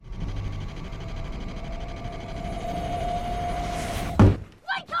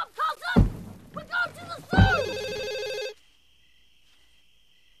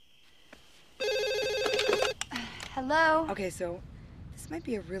Hello? Okay, so this might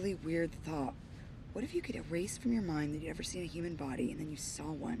be a really weird thought. What if you could erase from your mind that you'd ever seen a human body and then you saw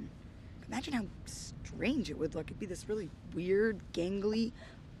one? Imagine how strange it would look. It'd be this really weird, gangly,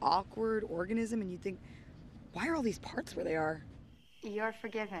 awkward organism, and you'd think, why are all these parts where they are? You're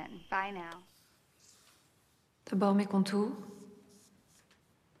forgiven. Bye now. D'abord mes contours.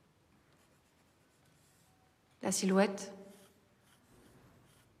 La silhouette.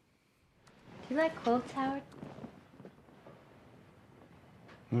 Do you like quotes, Howard?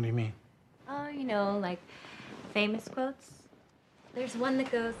 What do you mean? Oh, you know, like famous quotes. There's one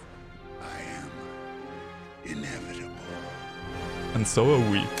that goes, I am inevitable. And so are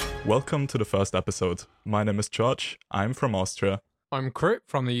we. Welcome to the first episode. My name is George, I'm from Austria. I'm Krit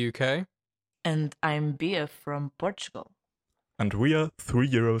from the UK. And I'm Bia from Portugal. And we are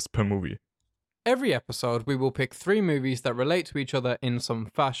 €3 per movie. Every episode, we will pick 3 movies that relate to each other in some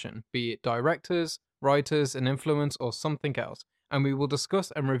fashion, be it directors, writers, an influence, or something else, and we will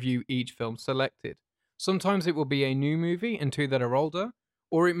discuss and review each film selected. Sometimes it will be a new movie and 2 that are older,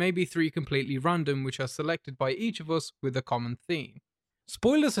 or it may be 3 completely random which are selected by each of us with a common theme.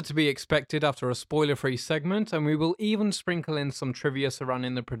 Spoilers are to be expected after a spoiler-free segment, and we will even sprinkle in some trivia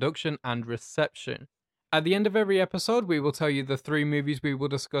surrounding the production and reception. At the end of every episode, we will tell you the 3 movies we will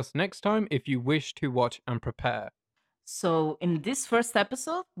discuss next time if you wish to watch and prepare. So in this first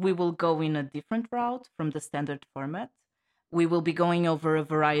episode, we will go in a different route from the standard format. We will be going over a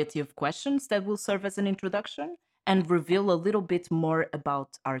variety of questions that will serve as an introduction and reveal a little bit more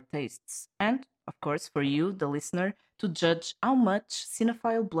about our tastes. And, of course, for you, the listener, to judge how much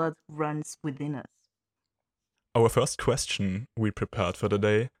cinephile blood runs within us. Our first question we prepared for the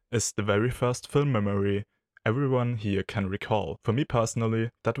day is the very first film memory everyone here can recall. For me personally,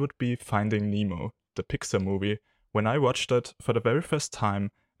 that would be Finding Nemo, the Pixar movie, when I watched it for the very first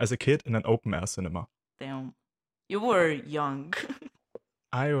time as a kid in an open-air cinema. Damn. You were young.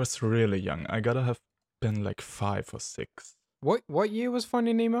 I was really young. I gotta have been like 5 or 6. What year was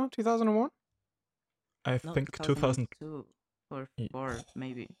Finding Nemo? 2001? I No, think 2000. 2002 or 4,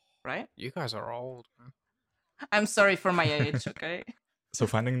 maybe. Right? You guys are old, man. I'm sorry for my age, okay? So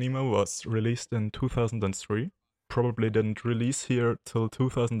Finding Nemo was released in 2003. Probably didn't release here till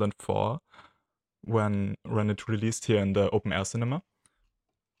 2004 when it released here in the open air cinema.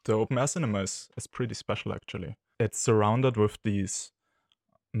 The open air cinema is pretty special actually. It's surrounded with these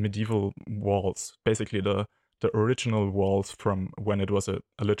medieval walls, basically the original walls from when it was a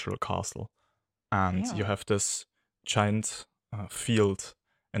literal castle. And Yeah. you have this giant field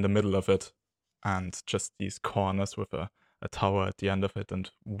in the middle of it, and just these corners with a tower at the end of it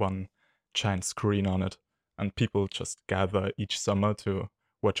and one giant screen on it. And people just gather each summer to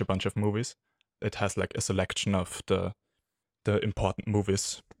watch a bunch of movies. It has like a selection of the important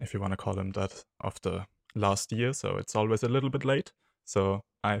movies, if you want to call them that, of the last year. So it's always a little bit late. So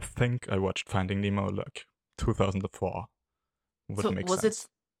I think I watched Finding Nemo like 2004. Would make sense.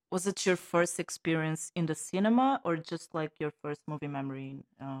 Was it your first experience in the cinema or just like your first movie memory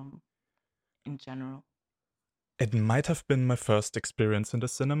in general? It might have been my first experience in the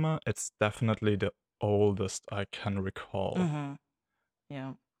cinema. It's definitely the oldest I can recall. Mm-hmm.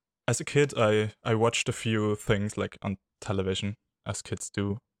 Yeah. As a kid, I watched a few things like on television, as kids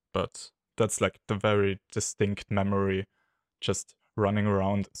do, but that's like the very distinct memory, just running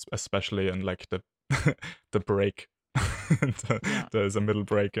around, especially in like the the break. There's a middle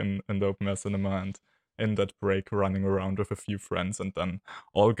break in the open air cinema, and in that break running around with a few friends and then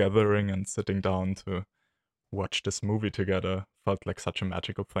all gathering and sitting down to watch this movie together felt like such a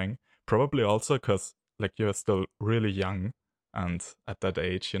magical thing. Probably also because like you're still really young, and at that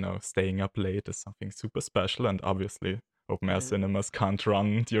age, you know, staying up late is something super special, and obviously open air cinemas can't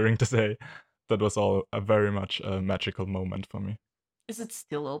run during the day. That was all a very much a magical moment for me. Is it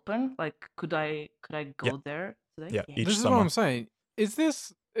still open? Like, could I go Yeah. there today? Yeah, each This is summer. what I'm saying. Is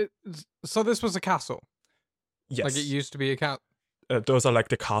this... So this was a castle? Yes. Like it used to be a castle? Those are like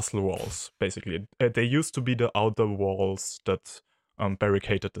the castle walls, basically. They used to be the outer walls that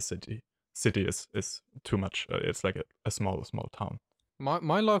barricaded the city. City is too much. It's like a small town.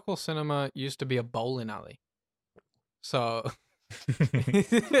 My local cinema used to be a bowling alley. So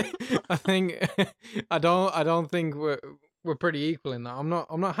I think I don't think we're pretty equal in that. I'm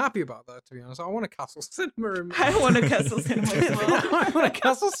not happy about that, to be honest. I want a castle cinema. I want a castle cinema as well. I want a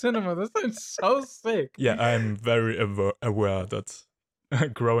castle cinema. That sounds so sick. Yeah, I'm very aware that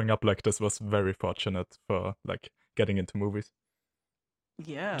growing up like this was very fortunate for like getting into movies.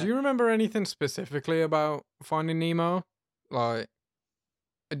 Yeah. Do you remember anything specifically about Finding Nemo? Like,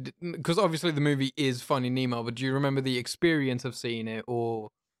 because obviously the movie is Finding Nemo, but do you remember the experience of seeing it or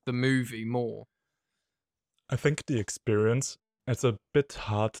the movie more? I think the experience, it's a bit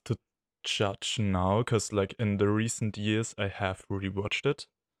hard to judge now because like in the recent years I have rewatched it.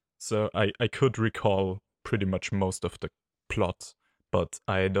 So I could recall pretty much most of the plot, but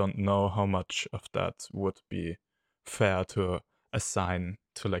I don't know how much of that would be fair to assign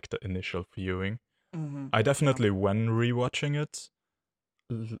to like the initial viewing. Mm-hmm. I definitely, when rewatching it,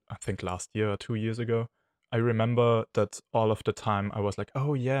 I think last year or 2 years ago, I remember that all of the time I was like,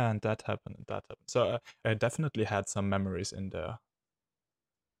 oh yeah, and that happened, and that happened. So I definitely had some memories in there.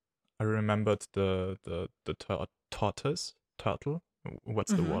 I remembered the tortoise, turtle.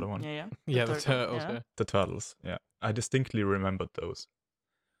 What's the water one? Yeah. Yeah, the turtles. Yeah. Yeah. The turtles. Yeah, I distinctly remembered those.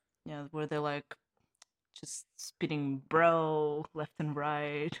 Yeah, where they're like just spitting bro left and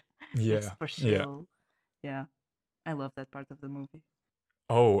right. Just Yeah, for yeah. show. Yeah. I love that part of the movie.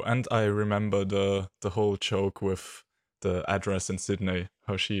 Oh, and I remember the whole joke with the address in Sydney.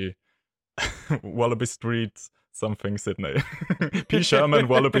 How she Wallaby Street something Sydney. P. Sherman,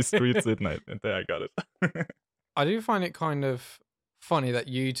 Wallaby Street, Sydney. And there I got it. I do find it kind of funny that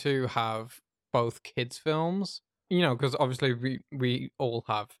you two have both kids' films. You know, because obviously we all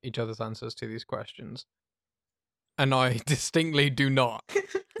have each other's answers to these questions. And I distinctly do not.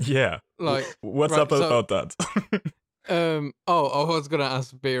 Yeah. Like, what's right, up so- about that? I was gonna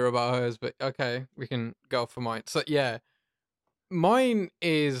ask Beer about hers, but okay, we can go for mine. So yeah, mine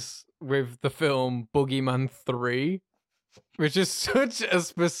is with the film Boogeyman 3, which is such a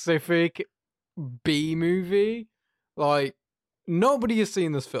specific B movie. Like, nobody has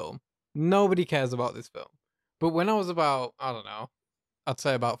seen this film. Nobody cares about this film. But when I was about, I don't know, I'd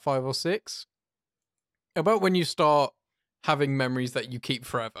say about 5 or 6, about when you start having memories that you keep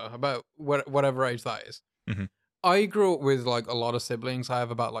forever, about whatever age that is. Mhm. I grew up with like a lot of siblings. I have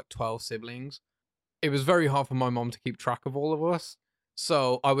about like 12 siblings. It was very hard for my mom to keep track of all of us.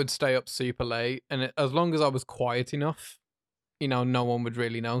 So I would stay up super late. And as long as I was quiet enough, you know, no one would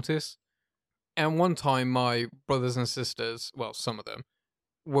really notice. And one time my brothers and sisters, well, some of them,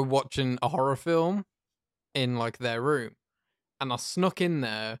 were watching a horror film in like their room. And I snuck in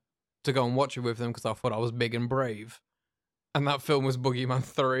there to go and watch it with them because I thought I was big and brave. And that film was Boogeyman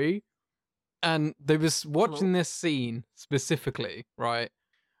 3. And they was watching this scene specifically, right?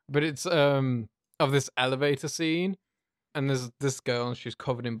 But it's of this elevator scene, and there's this girl and she's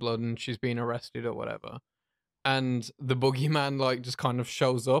covered in blood and she's being arrested or whatever. And the boogeyman like just kind of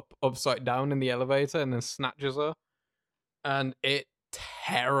shows up upside down in the elevator and then snatches her. And it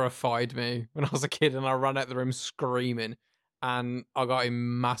terrified me when I was a kid, and I ran out the room screaming, and I got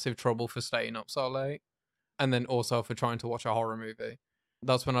in massive trouble for staying up so late, and then also for trying to watch a horror movie.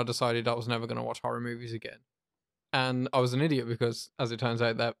 That's when I decided I was never going to watch horror movies again. And I was an idiot because, as it turns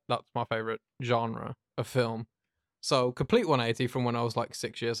out, that's my favorite genre of film. So, complete 180 from when I was like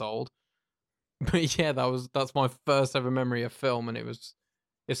 6 years old. But yeah, that's my first ever memory of film, and it's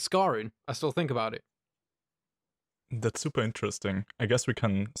scarring. I still think about it. That's super interesting. I guess we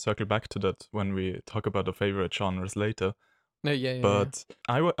can circle back to that when we talk about the favorite genres later. Yeah. But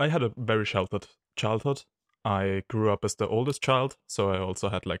I had a very sheltered childhood. I grew up as the oldest child, so I also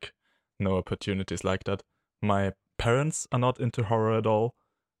had like no opportunities like that. My parents are not into horror at all.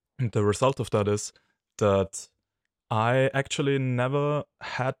 And the result of that is that I actually never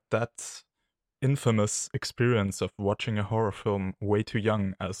had that infamous experience of watching a horror film way too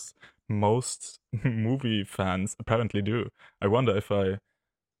young, as most movie fans apparently do. I wonder if I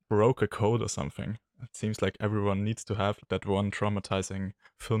broke a code or something. It seems like everyone needs to have that one traumatizing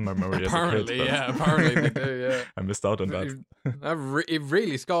film memory Apparently, as a kid. yeah. Apparently they do, yeah. I missed out on that. It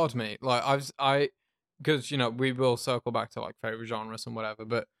really scarred me. Like because you know we will circle back to like favorite genres and whatever.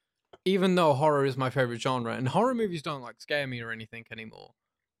 But even though horror is my favorite genre, and horror movies don't like scare me or anything anymore,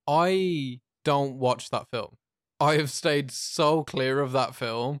 I don't watch that film. I have stayed so clear of that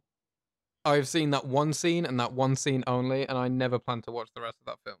film. I've seen that one scene and that one scene only, and I never plan to watch the rest of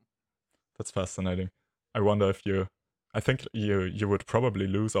that film. That's fascinating. I wonder if I think you would probably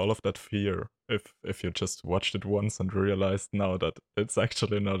lose all of that fear if you just watched it once and realized now that it's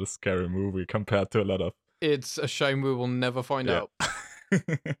actually not a scary movie compared to a lot of... It's a shame we will never find out.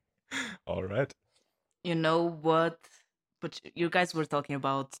 All right. You know what? But you guys were talking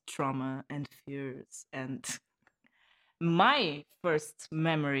about trauma and fears, and my first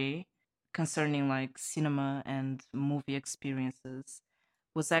memory concerning like cinema and movie experiences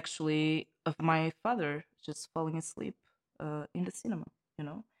was actually of my father just falling asleep in the cinema, you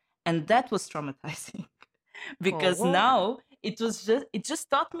know, and that was traumatizing because now it just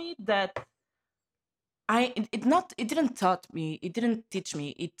taught me that it didn't teach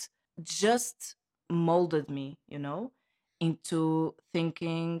me, it just molded me, you know, into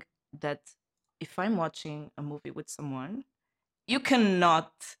thinking that if I'm watching a movie with someone, you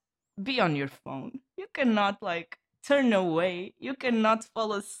cannot be on your phone. You cannot like turn away. You cannot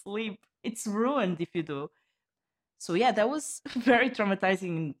fall asleep. It's ruined if you do. So yeah, that was very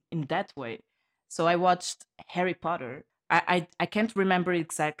traumatizing in that way. So I watched Harry Potter. I can't remember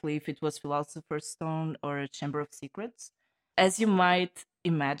exactly if it was Philosopher's Stone or Chamber of Secrets. As you might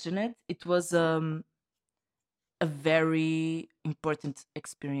imagine it, it was a very important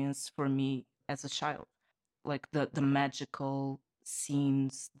experience for me as a child. Like the magical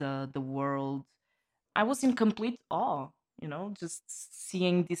scenes, the world. I was in complete awe, just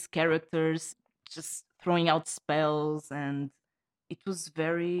seeing these characters just throwing out spells, and it was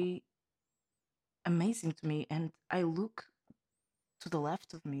very amazing to me. And I look to the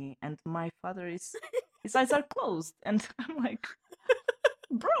left of me and my father is his eyes are closed, and I'm like,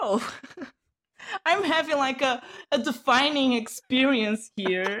 bro, I'm having like a defining experience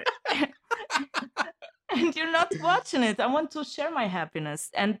here. And you're not watching it. I want to share my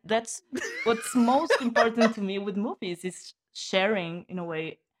happiness. And that's what's most important to me with movies, is sharing, in a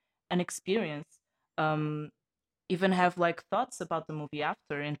way, an experience. Even have like thoughts about the movie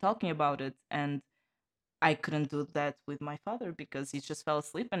after and talking about it. And I couldn't do that with my father because he just fell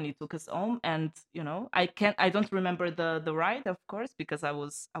asleep and he took us home. And I don't remember the ride, of course, because I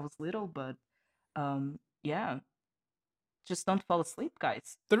was little, but yeah, just don't fall asleep,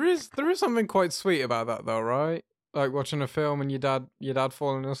 guys. There is something quite sweet about that, though, right? Like watching a film and your dad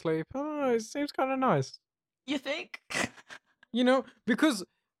falling asleep. I don't know. It seems kind of nice. You think? Because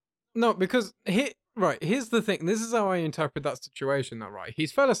here's the thing. This is how I interpret that situation. Though, right?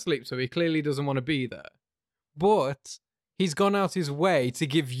 He's fell asleep, so he clearly doesn't want to be there. But he's gone out his way to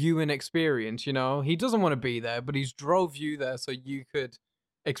give you an experience. He doesn't want to be there, but he's drove you there so you could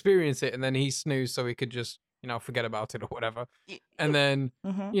experience it, and then he snoozed so he could just forget about it or whatever. And then,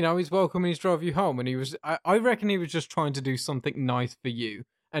 he's welcome and he's drove you home. And I reckon he was just trying to do something nice for you.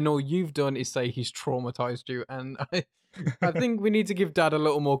 And all you've done is say he's traumatized you. And I think we need to give Dad a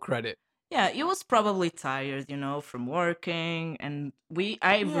little more credit. Yeah, he was probably tired, from working. And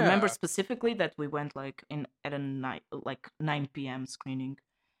I remember specifically that we went like at a night, like 9 p.m. screening.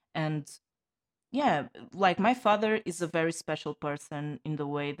 And yeah, like my father is a very special person in the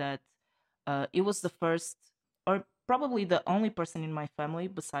way that he was the first, or probably the only person in my family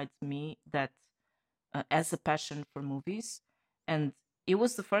besides me that has a passion for movies. And he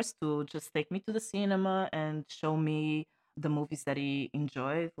was the first to just take me to the cinema and show me the movies that he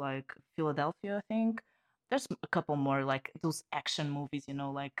enjoyed, like Philadelphia, I think. There's a couple more, like those action movies,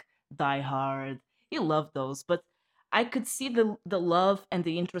 like Die Hard. He loved those, but I could see the love and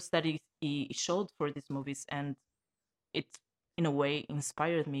the interest that he showed for these movies, and it, in a way,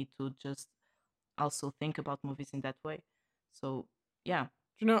 inspired me to just also think about movies in that way. So yeah.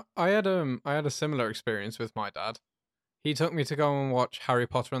 I had a similar experience with my dad. He took me to go and watch Harry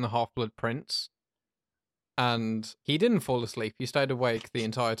Potter and the Half-Blood Prince, and he didn't fall asleep. He stayed awake the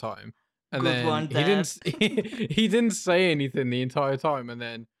entire time, and Good then one, he Dad. he didn't say anything the entire time. And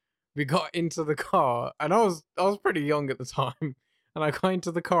then we got into the car, and I was pretty young at the time, and I got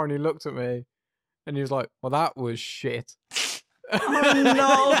into the car, and he looked at me, and he was like, "Well, that was shit." Oh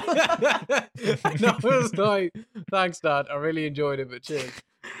no! And I was like, "Thanks, Dad. I really enjoyed it, but cheers."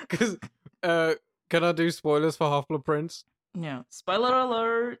 Because can I do spoilers for Half-Blood Prince? Yeah. Spoiler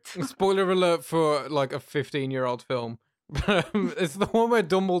alert. Spoiler alert for like a 15-year-old film. It's the one where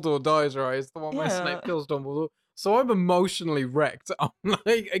Dumbledore dies, right? It's the one where Yeah. Snape kills Dumbledore. So I'm emotionally wrecked. I'm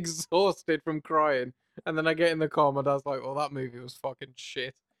like exhausted from crying. And then I get in the car, my dad's like, "Well, that movie was fucking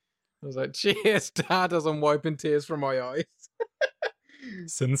shit." I was like, "Cheers, Dad," as I'm wiping tears from my eyes.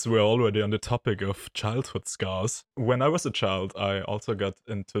 Since we're already on the topic of childhood scars, when I was a child, I also got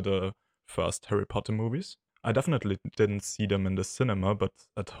into the first Harry Potter movies. I definitely didn't see them in the cinema, but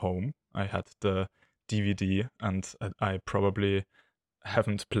at home I had the DVD, and I probably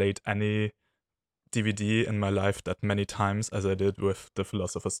haven't played any DVD in my life that many times as I did with The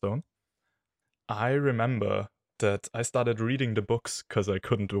Philosopher's Stone. I remember that I started reading the books because I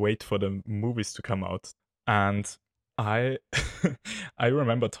couldn't wait for the movies to come out. And I I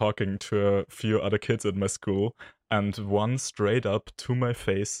remember talking to a few other kids at my school, and one straight up to my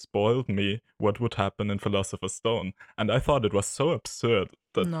face spoiled me what would happen in Philosopher's Stone. And I thought it was so absurd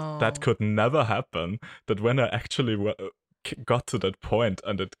that No. that could never happen, that when I actually got to that point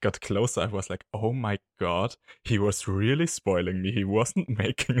and it got closer, I was like, oh my god, he was really spoiling me. He wasn't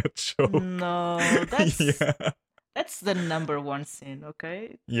making a joke. No, that's Yeah. that's the number one sin,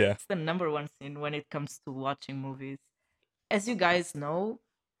 okay? Yeah. It's the number one sin when it comes to watching movies. As you guys know,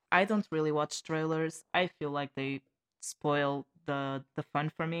 I don't really watch trailers. I feel like they spoil the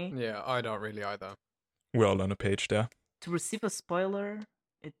fun for me. Yeah, I don't really either. We're all on a page there. To receive a spoiler,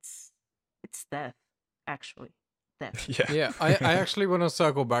 it's death, actually. Death. Yeah. Yeah, I actually want to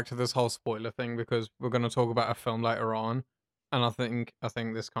circle back to this whole spoiler thing because we're going to talk about a film later on, and I think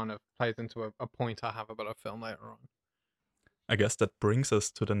this kind of plays into a point I have about a film later on. I guess that brings us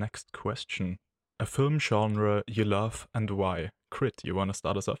to the next question. A film genre you love and why? Krit, you want to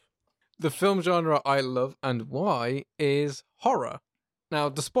start us off? The film genre I love and why is horror. Now,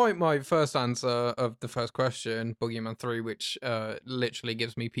 despite my first answer of the first question, Boogeyman 3, which literally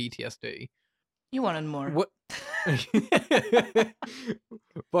gives me PTSD. You wanted more. What?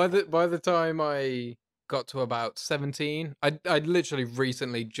 by the time I got to about 17, I literally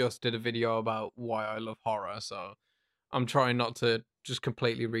recently just did a video about why I love horror, so I'm trying not to just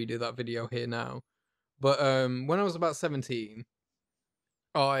completely redo that video here now. But when I was about 17,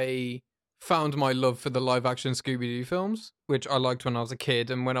 I found my love for the live-action Scooby-Doo films, which I liked when I was a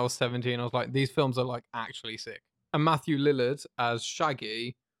kid, and when I was 17, I was like, these films are, like, actually sick. And Matthew Lillard as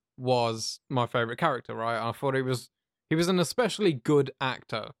Shaggy was my favorite character, right? I thought he was an especially good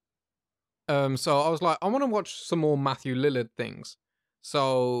actor. So I was like, I want to watch some more Matthew Lillard things.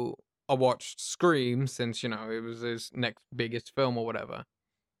 So I watched Scream, since, it was his next biggest film or whatever.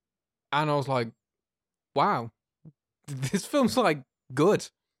 And I was like, wow, this film's, like, good.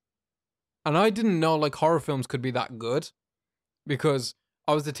 And I didn't know, like, horror films could be that good. Because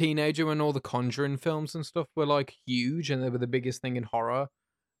I was a teenager when all the Conjuring films and stuff were, like, huge. And they were the biggest thing in horror.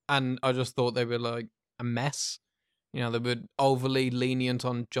 And I just thought they were, like, a mess. They were overly lenient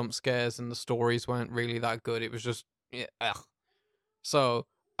on jump scares. And the stories weren't really that good. It was just, ugh. So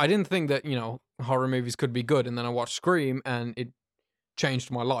I didn't think that, horror movies could be good. And then I watched Scream and it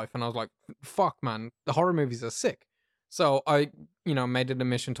changed my life. And I was like, fuck, man, the horror movies are sick. So I, made it a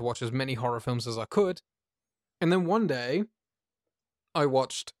mission to watch as many horror films as I could. And then one day, I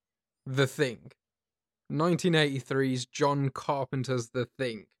watched The Thing. 1983's John Carpenter's The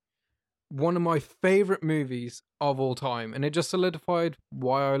Thing. One of my favorite movies of all time. And it just solidified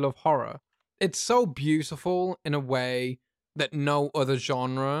why I love horror. It's so beautiful in a way that no other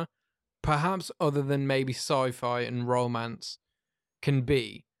genre, perhaps other than maybe sci-fi and romance, can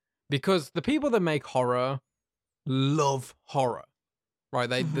be. Because the people that make horror love horror, right?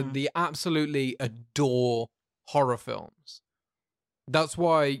 They absolutely adore horror films. That's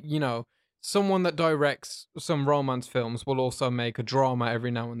why, someone that directs some romance films will also make a drama every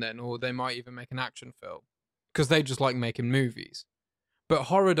now and then, or they might even make an action film, because they just like making movies. But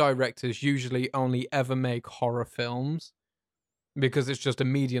horror directors usually only ever make horror films because it's just a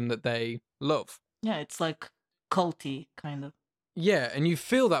medium that they love. Yeah, it's like culty, kind of. Yeah, and you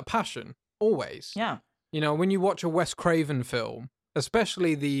feel that passion, always. Yeah. When you watch a Wes Craven film,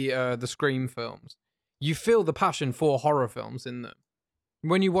 especially the Scream films, you feel the passion for horror films in them.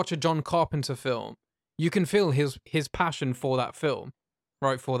 When you watch a John Carpenter film, you can feel his passion for that film,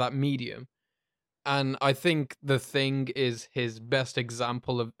 right, for that medium. And I think The Thing is his best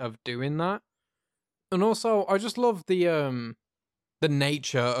example of doing that. And also, I just love the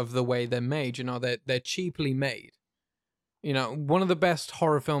nature of the way they're made. They're cheaply made. One of the best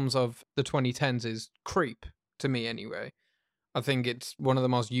horror films of the 2010s is Creep, to me anyway. I think it's one of the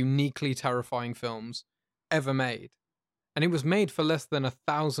most uniquely terrifying films ever made. And it was made for less than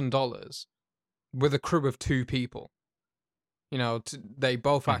 $1,000 with a crew of 2 people. They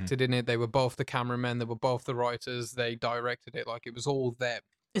both acted in it. They were both the cameramen. They were both the writers. They directed it. Like, it was all them.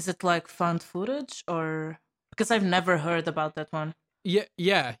 Is it like found footage or... Because I've never heard about that one. Yeah,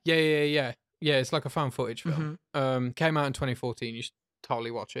 it's like a found footage film. Came out in 2014. You should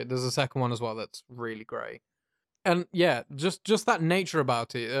totally watch it. There's a second one as well that's really great. And yeah, just that nature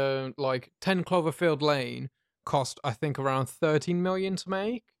about it. Like 10 Cloverfield Lane cost, I think, around 13 million to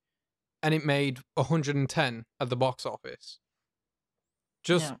make, and it made 110 at the box office.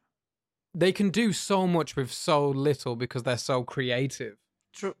 They can do so much with so little because they're so creative.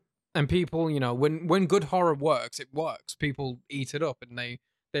 True. And people, when good horror works, it works. People eat it up and they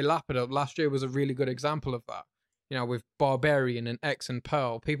lap it up. Last year was a really good example of that. With Barbarian and X and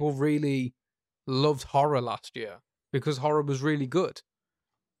Pearl, people really loved horror last year because horror was really good.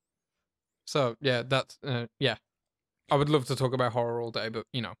 So, yeah, that's, yeah. I would love to talk about horror all day, but,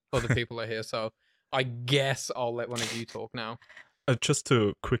 other people are here, so I guess I'll let one of you talk now. Just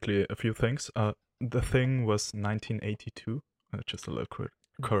to quickly, a few things. The Thing was 1982. Just a little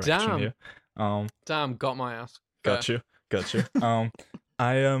correction here. Damn, got my ass. Got you.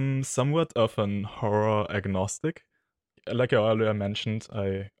 I am somewhat of an horror agnostic. Like I earlier mentioned,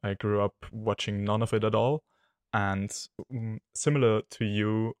 I grew up watching none of it at all. And similar to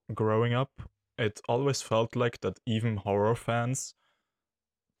you growing up, it always felt like that even horror fans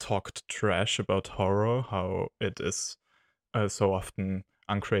talked trash about horror, how it is so often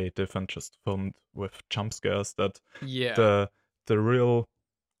uncreative and just filmed with jump scares, that Yeah. the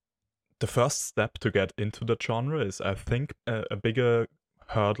first step to get into the genre is, I think, a bigger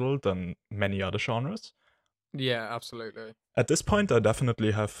hurdle than many other genres. Yeah, absolutely. At this point, I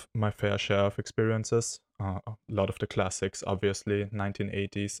definitely have my fair share of experiences. A lot of the classics, obviously,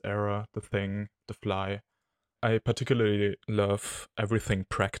 1980s era, The Thing, The Fly. I particularly love everything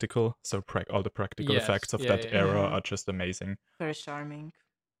practical, so all the practical Yes, effects of yeah, that yeah. era are just amazing. Very charming.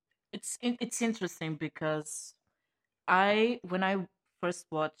 It's interesting because when I first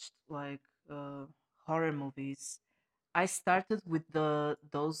watched like horror movies, I started with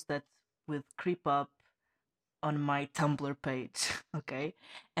those that would creep up on my Tumblr page, okay?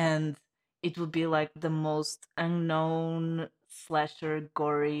 And it would be like the most unknown slasher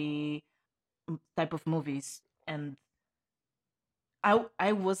gory type of movies. And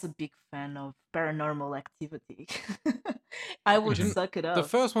I was a big fan of Paranormal Activity. I would suck it The up.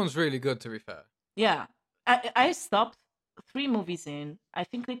 first one's really good, to be fair. Yeah. I stopped 3 movies in. I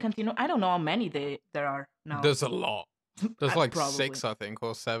think they continue. I don't know how many there are now. There's a lot. There's like Probably. 6, I think,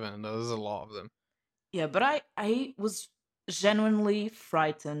 or 7. There's a lot of them. Yeah, but I was genuinely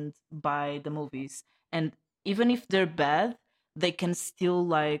frightened by the movies. And even if they're bad, they can still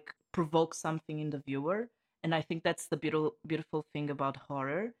like provoke something in the viewer. And I think that's the beautiful thing about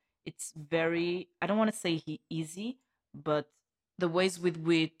horror. It's very, I don't want to say easy, but the ways with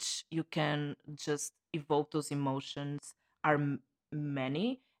which you can just evoke those emotions are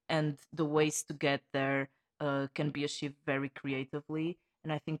many. And the ways to get there can be achieved very creatively.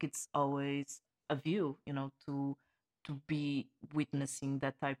 And I think it's always a view, to be witnessing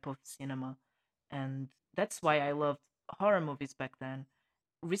that type of cinema. And that's why I loved horror movies back then.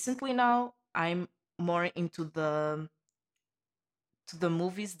 Recently now, I'm more into the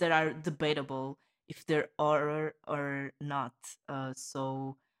movies that are debatable if they're horror or not.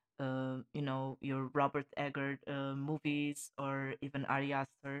 Your Robert Eggert movies, or even Ari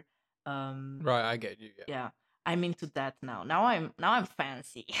Aster. Right, I get you. Yeah. Yeah, I'm into that now. Now I'm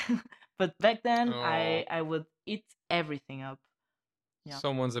fancy. But back then, Oh. I would eat everything up. Yeah.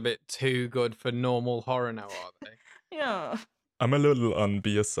 Someone's a bit too good for normal horror now, are they? Yeah. I'm a little on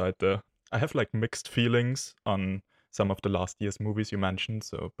Bia's side there. I have like mixed feelings on some of the last year's movies you mentioned,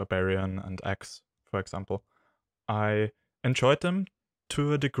 so Barbarian and X, for example. I enjoyed them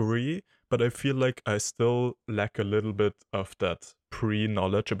to a degree, but I feel like I still lack a little bit of that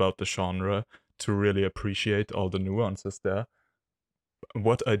pre-knowledge about the genre to really appreciate all the nuances there.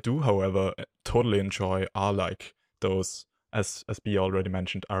 What I do, however, totally enjoy are like those, as B already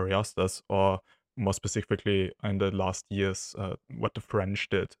mentioned, Ari Aster's, or more specifically in the last years, what the French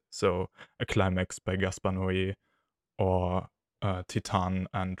did. So A Climax by Gaspar Noé, or Titan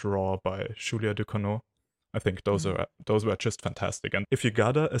and Raw by Julia Ducournau. I think those were just fantastic. And if you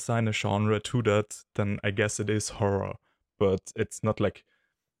gotta assign a genre to that, then I guess it is horror. But it's not like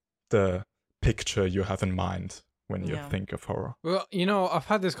the picture you have in mind when you think of horror. Well, I've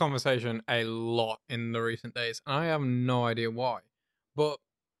had this conversation a lot in the recent days, and I have no idea why. But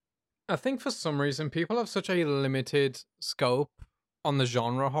I think for some reason people have such a limited scope on the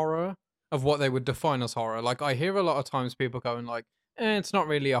genre horror of what they would define as horror. Like, I hear a lot of times people going like, it's not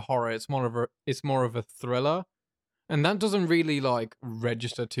really a horror, it's more of a thriller. And that doesn't really like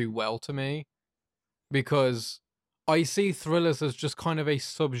register too well to me, because I see thrillers as just kind of a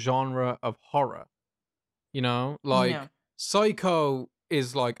subgenre of horror. Psycho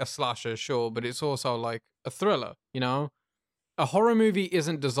is like a slasher, sure, but it's also like a thriller, A horror movie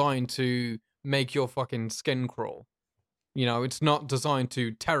isn't designed to make your fucking skin crawl. It's not designed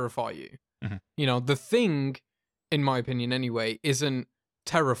to terrify you. Mm-hmm. The Thing, in my opinion anyway, isn't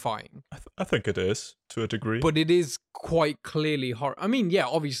terrifying. I think it is, to a degree. But it is quite clearly horror. I mean, yeah,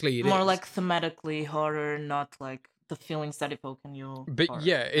 obviously it is. More like thematically horror, not like the feelings that evoke in you. But horror.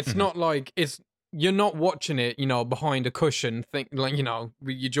 yeah, it's not like you're not watching it, behind a cushion, with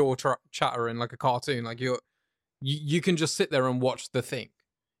your jaw chattering like a cartoon. Like you can just sit there and watch The Thing,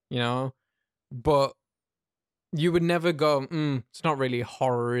 But you would never go, it's not really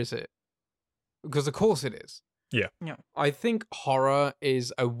horror, is it? Because of course it is. Yeah. I think horror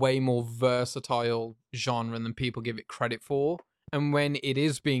is a way more versatile genre than people give it credit for. And when it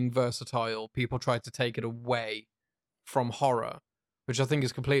is being versatile, people try to take it away from horror, which I think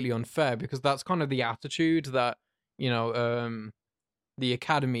is completely unfair, because that's kind of the attitude that, the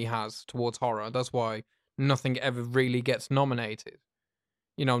Academy has towards horror. That's why nothing ever really gets nominated.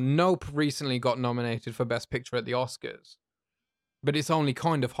 Nope recently got nominated for Best Picture at the Oscars. but it's only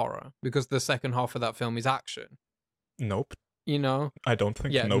kind of horror because the second half of that film is action. Nope. You know? I don't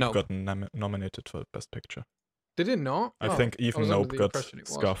think Yeah, Nope, Nope. got nominated for Best Picture. Did it not? I Oh, think I even was under Nope the got impression it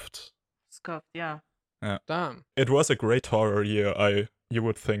was. scuffed. Scuffed, yeah. Damn. It was a great horror year. You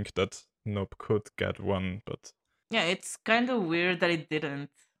would think that Nope could get one, but Yeah, it's kind of weird that it didn't.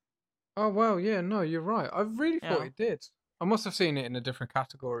 Oh, well, yeah, no, you're right. I really thought Yeah. it did. I must have seen it in a different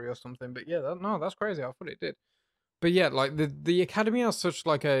category or something, but yeah, that's crazy. I thought it did. But yeah, like the Academy has such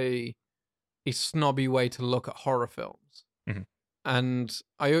like a snobby way to look at horror films. Mhm. And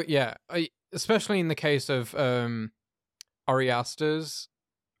I especially in the case of Ari Aster's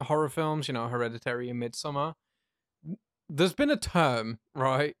horror films, you know, Hereditary and Midsummer, there's been a term,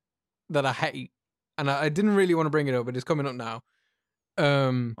 right, that I hate, and I didn't really want to bring it up, but it's coming up now.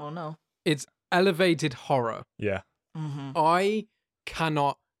 Oh no. It's elevated horror. yeah. Mm-hmm. I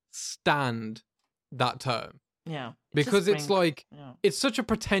cannot stand that term Yeah. It because just it's brings- like yeah. it's such a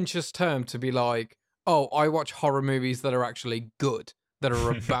pretentious term to be like, oh, I watch horror movies that are actually good, that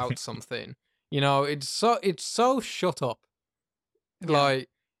are about something. You know, it's so shut up. Yeah. Like,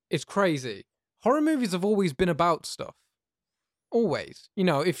 it's crazy. Horror movies have always been about stuff. Always. You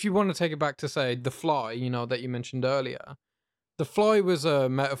know, if you want to take it back to, say, The Fly, you know, that you mentioned earlier, The Fly was a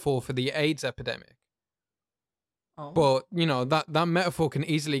metaphor for the AIDS epidemic. Oh, But, you know, that metaphor can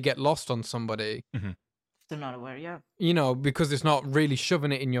easily get lost on somebody, if they're not aware, yeah. you know, because it's not really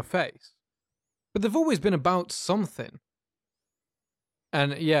shoving it in your face. But they've always been about something.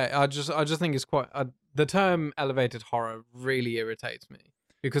 And yeah, I just think it's quite the term elevated horror really irritates me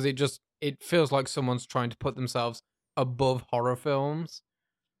because it feels like someone's trying to put themselves above horror films,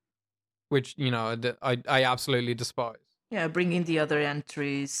 which, you know, I absolutely despise. Yeah, bringing the other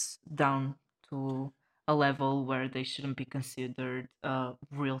entries down to a level where they shouldn't be considered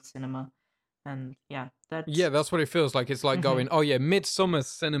real cinema. And yeah, That's what it feels like. It's like Mhm. going, oh yeah, Midsummer's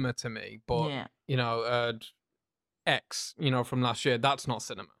cinema to me, but yeah. you know, X, you know, from last year, that's not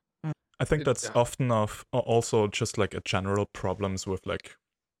cinema. I think that's Yeah. often also just like a general problems with like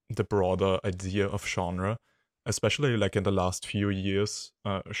the broader idea of genre, especially like in the last few years.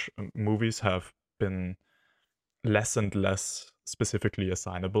 Movies have been less and less specifically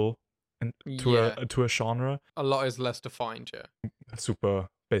assignable to a genre. A lot is less defined, yeah. A super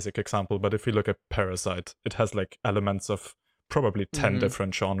basic example, but if you look at Parasite, it has like elements of probably 10 Mhm.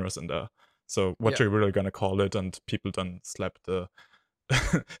 different genres in there. So what Yeah. you're really gonna call it, and people don't slap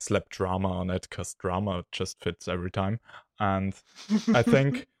slap drama on it because drama just fits every time. And I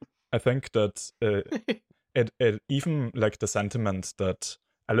think that it even like the sentiment that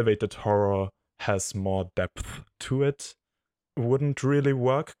elevated horror has more depth to it wouldn't really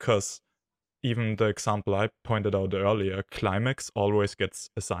work, because even the example I pointed out earlier, Climax always gets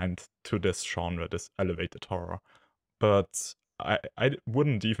assigned to this genre, this elevated horror. But I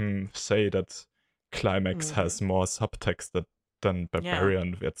wouldn't even say that Climax has more subtext than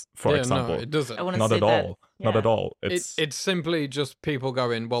Barbarian. It's, for example. No, it doesn't. I wouldn't Not say at that. all. Not at all. It's It's simply just people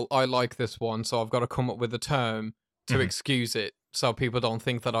going, well, I like this one, so I've got to come up with a term to Mhm. excuse it, so people don't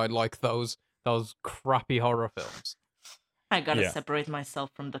think that I like those crappy horror films. I gotta Yeah. separate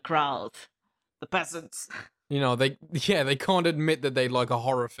myself from the crowd. The peasants. You know, they can't admit that they like a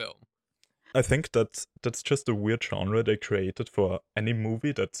horror film. I think that's just a weird genre they created for any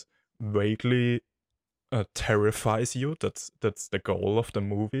movie that vaguely terrifies you. That's the goal of the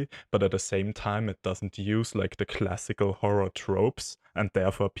movie, but at the same time it doesn't use like the classical horror tropes, and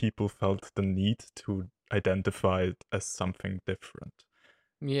therefore people felt the need to identify it as something different.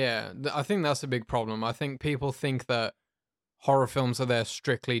 Yeah, I think that's a big problem. I think people think that horror films are there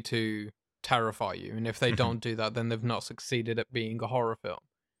strictly to terrify you, and if they Mhm. don't do that, then they've not succeeded at being a horror film.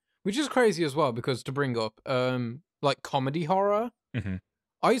 Which is crazy as well, because to bring up, like comedy horror, Mhm.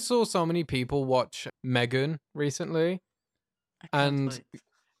 I saw so many people watch Megan recently, I can't and wait.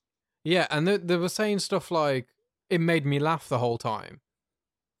 yeah, and they were saying stuff like it made me laugh the whole time,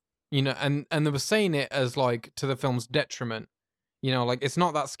 you know, and they were saying it as like to the film's detriment, you know, like it's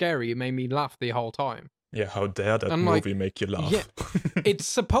not that scary, it made me laugh the whole time. Yeah, how dare that I'm like, movie make you laugh? yeah, It's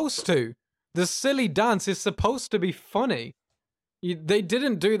supposed to. The silly dance is supposed to be funny. They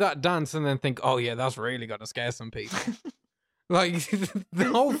didn't do that dance and then think, oh yeah, that's really gonna scare some people. Like, the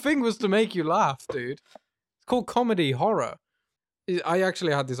whole thing was to make you laugh, dude. It's called comedy horror. I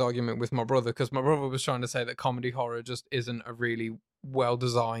actually had this argument with my brother because my brother was trying to say that comedy horror just isn't a really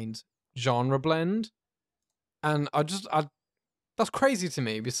well-designed genre blend. And that's crazy to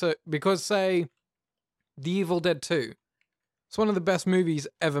me because say, The Evil Dead 2, it's one of the best movies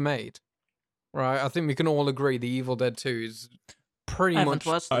ever made. Right? I think we can all agree The Evil Dead 2 is pretty I haven't much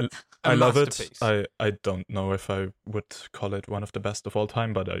watched I, it. I love it. masterpiece. I don't know if I would call it one of the best of all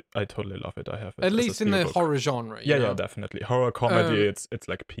time, but I totally love it. I have it At as a least in the steelbook. horror genre. you Yeah, know? yeah, definitely. Horror comedy, Um, it's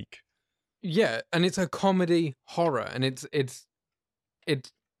like peak. Yeah, and it's a comedy horror, and it's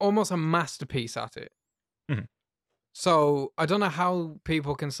almost a masterpiece at it. Mhm. So I don't know how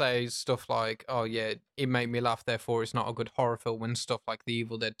people can say stuff like, "Oh yeah, it made me laugh, therefore it's not a good horror film," when stuff like The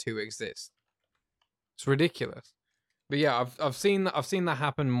Evil Dead 2 exists. It's ridiculous. But yeah, I've seen that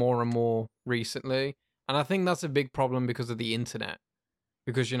happen more and more recently, and I think that's a big problem because of the internet.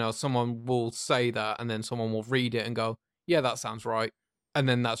 Because someone will say that, and then someone will read it and go, "Yeah, that sounds right," and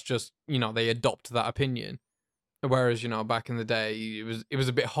then that's just they adopt that opinion. Whereas back in the day, it was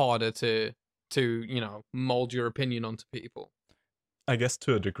a bit harder to mold your opinion onto people. I guess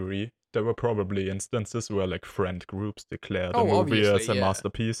to a degree, there were probably instances where like friend groups declared a Oh, movie obviously, as a yeah.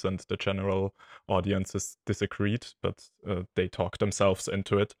 masterpiece and the general audiences disagreed, but they talked themselves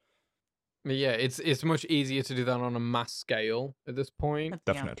into it. But yeah, it's much easier to do that on a mass scale at this point.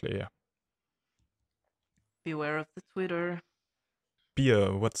 But yeah, Definitely, yeah. beware of the Twitter.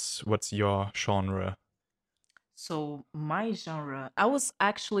 Beer, what's your genre? So my genre, I was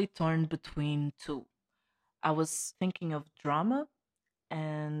actually torn between two. I was thinking of drama,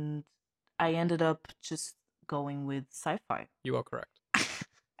 and I ended up just going with sci-fi. You are correct.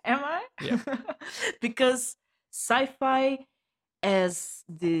 Am I? Yeah. Because sci-fi has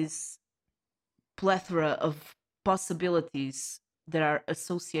this plethora of possibilities that are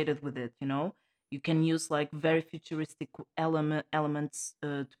associated with it. You can use like very futuristic elements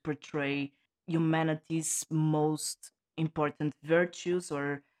to portray humanity's most important virtues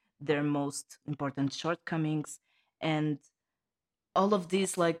or their most important shortcomings, and all of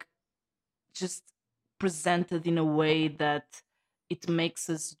these like just presented in a way that it makes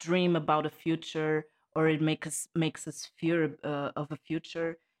us dream about a future, or it makes us fear of a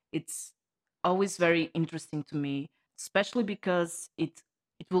future. It's always very interesting to me, especially because it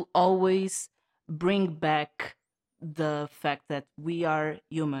will always bring back the fact that we are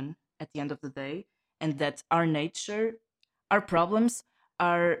human at the end of the day, and that our nature, our problems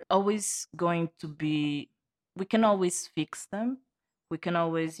are always going to be, we can always fix them. We can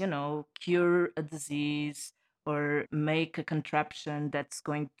always, cure a disease or make a contraption that's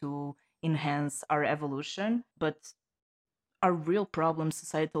going to enhance our evolution. But our real problems,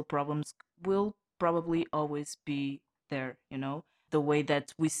 societal problems, will probably always be there. The way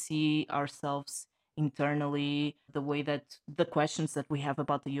that we see ourselves internally, the way that the questions that we have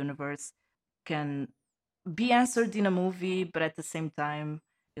about the universe can be answered in a movie, but at the same time,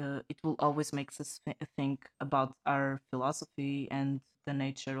 it will always make us think about our philosophy and the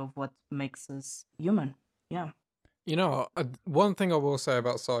nature of what makes us human. Yeah. One thing I will say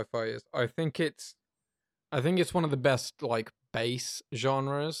about sci-fi is I think it's one of the best like base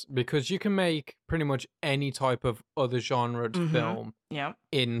genres, because you can make pretty much any type of other genre film Yeah.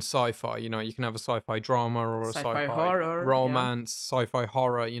 in sci-fi. You can have a sci-fi drama or a Sci-fi sci-fi horror, romance, sci-fi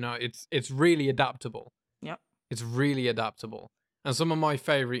horror. It's really adaptable. Yeah. It's really adaptable. And some of my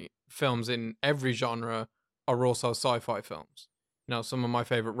favorite films in every genre are also sci-fi films. Some of my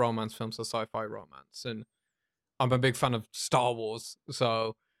favorite romance films are sci-fi romance, and I'm a big fan of Star Wars.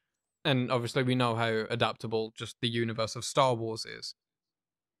 So, and obviously we know how adaptable just the universe of Star Wars is.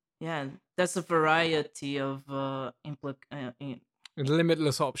 Yeah. There's a variety of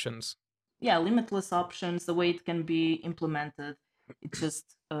Limitless options. yeah, limitless options, the way it can be implemented. It's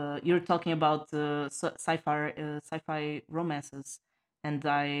just you're talking about sci-fi romances, and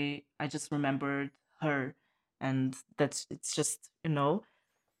I just remembered Her, and it's just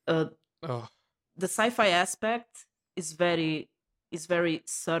Oh, the sci-fi aspect is very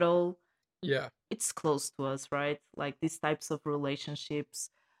subtle. yeah. It's close to us, right? Like these types of relationships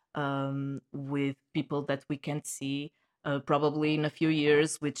with people that we can't see. Probably in a few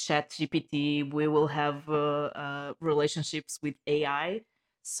years with ChatGPT, we will have relationships with AI.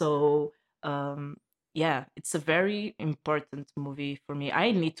 So yeah, it's a very important movie for me.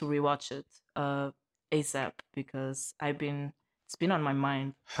 I need to rewatch it ASAP because it's been on my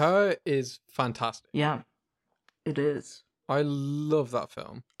mind. Her is fantastic. Yeah, it is. I love that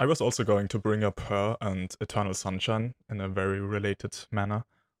film. I was also going to bring up Her and Eternal Sunshine in a very related manner.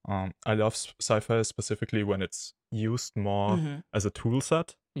 I love sci-fi specifically when it's used more as a tool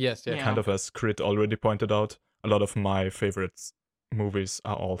set. Yes, yes. Yeah. Kind of as Krit already pointed out, a lot of my favorite movies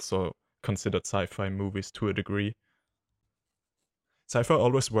are also considered sci-fi movies to a degree. Sci-fi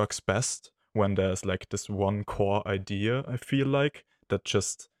always works best when there's like this one core idea, I feel like, that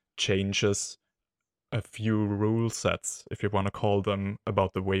just changes a few rule sets, if you want to call them,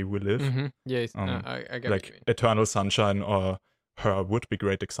 about the way we live. Mm-hmm. Yes, I get what Like you mean. Eternal Sunshine or Her would be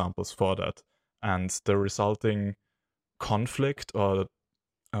great examples for that. And the resulting conflict or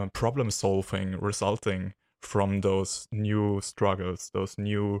problem solving resulting from those new struggles, those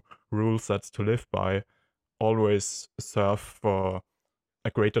new rule sets to live by, always serve for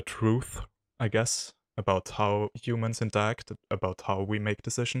a greater truth, I guess, about how humans interact, about how we make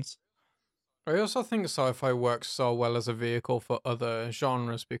decisions. I also think sci-fi works so well as a vehicle for other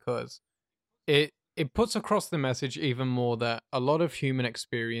genres because it puts across the message even more that a lot of human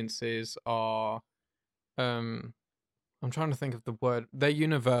experiences are I'm trying to think of the word. They're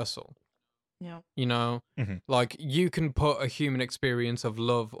universal. Yeah. You know, like you can put a human experience of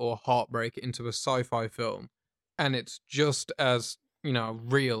love or heartbreak into a sci-fi film and it's just as,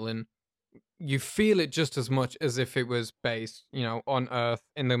 real, and you feel it just as much as if it was based, on Earth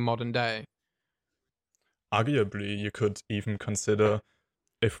in the modern day. Arguably, you could even consider,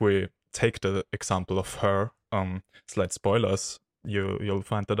 if we take the example of Her, slight spoilers, you'll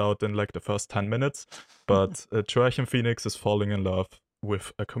find that out in like the first 10 minutes, but Joachim Phoenix is falling in love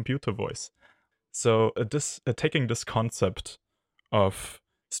with a computer voice. So taking this concept of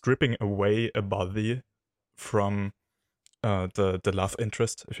stripping away a body from the love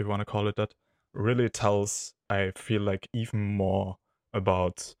interest, if you want to call it that, really tells, I feel like, even more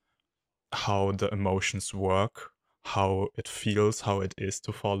about how the emotions work, how it feels, how it is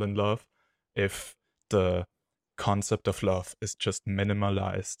to fall in love, if the concept of love is just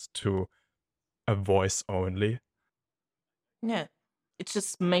minimalized to a voice only. Yeah. It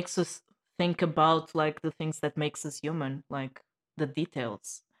just makes us think about like the things that makes us human, like the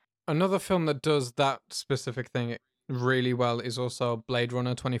details. Another film that does that specific thing really well is also Blade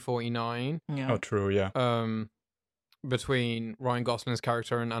Runner 2049. Yeah. Oh, true, yeah. Between Ryan Gosling's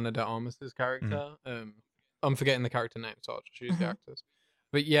character and Anna de Armas's character. I'm forgetting the character name, so I'll just use the actors.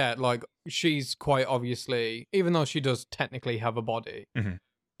 But yeah, like she's quite obviously, even though she does technically have a body,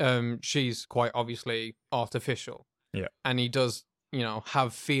 she's quite obviously artificial. Yeah. And he does,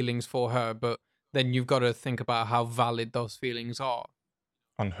 have feelings for her, but then you've got to think about how valid those feelings are.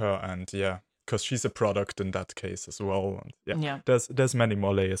 On her end, yeah. Because she's a product in that case as well. And Yeah. There's many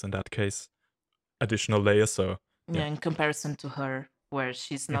more layers in that case. Additional layers, so... Yeah, in comparison to her, where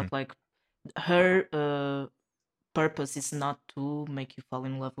she's not like... Her purpose is not to make you fall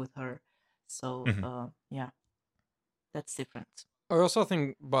in love with her. So, yeah. That's different. I also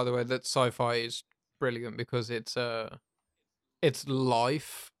think, by the way, that sci-fi is brilliant because its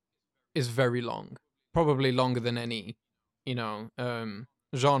life is very long, probably longer than any,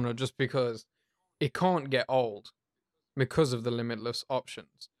 genre, just because it can't get old because of the limitless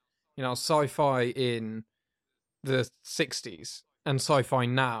options. Sci-fi in the 60s and sci-fi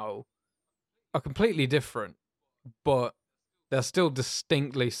now are completely different, but they're still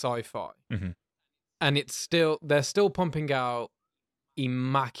distinctly sci-fi. And they're still pumping out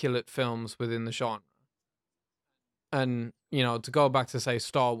immaculate films within the genre. And, to go back to, say,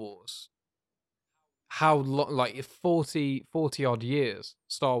 Star Wars, how long, like 40 odd years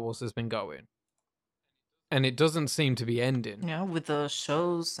Star Wars has been going. And it doesn't seem to be ending. Yeah, with the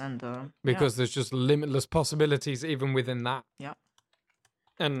shows and... because there's just limitless possibilities even within that. Yeah.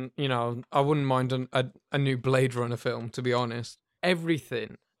 And, I wouldn't mind a new Blade Runner film, to be honest.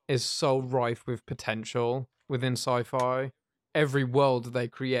 Everything is so rife with potential within sci-fi. Every world they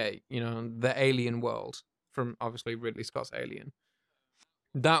create, the alien world from obviously Ridley Scott's Alien.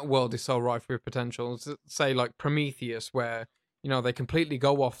 That world is so rife with potential. Say like Prometheus, where, they completely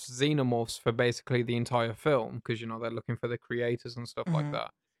go off xenomorphs for basically the entire film because, they're looking for the creators and stuff like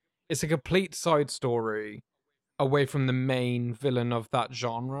that. It's a complete side story away from the main villain of that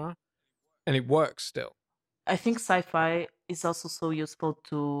genre, and it works still. I think sci-fi is also so useful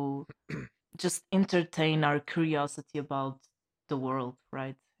to just entertain our curiosity about the world,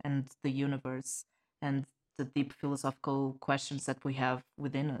 right? And the universe and the deep philosophical questions that we have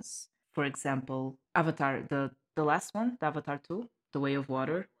within us. For example, Avatar, the last one, the Avatar 2, The Way of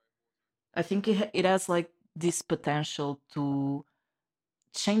Water. I think it has like this potential to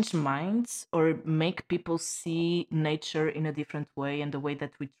change minds or make people see nature in a different way and the way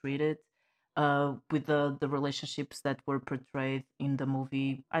that we treat it, with the relationships that were portrayed in the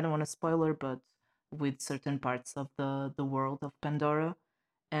movie. I don't want to spoiler, but with certain parts of the world of Pandora.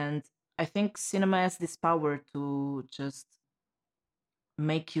 And I think cinema has this power to just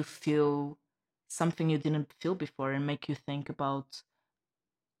make you feel something you didn't feel before and make you think about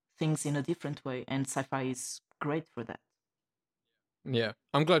things in a different way. And sci-fi is great for that. Yeah,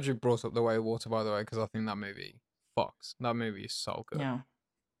 I'm glad you brought up The Way of Water, by the way, because I think that movie fucks. That movie is so good. Yeah.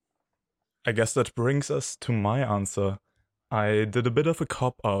 I guess that brings us to my answer. I did a bit of a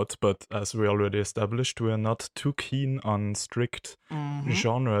cop-out, but as we already established, we're not too keen on strict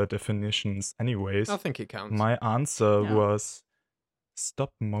genre definitions anyways. I think it counts. My answer Yeah. was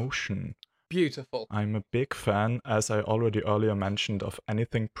stop motion. Beautiful. I'm a big fan, as I already earlier mentioned, of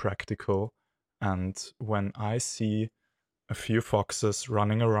anything practical. And when I see a few foxes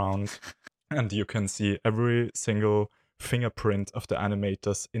running around and you can see every single fingerprint of the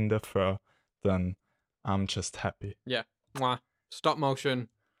animators in their fur, then I'm just happy. Yeah. Mwah. Stop motion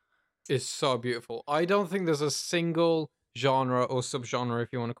is so beautiful. I don't think there's a single genre or subgenre, if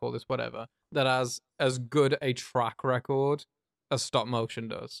you want to call this whatever, that has as good a track record as stop motion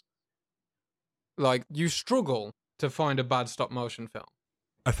does. Like, you struggle to find a bad stop motion film.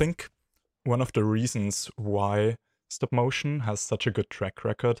 I think one of the reasons why stop motion has such a good track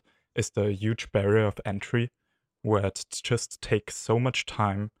record is the huge barrier of entry, where it just takes so much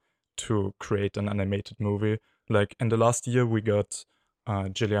time to create an animated movie. Like in the last year, we got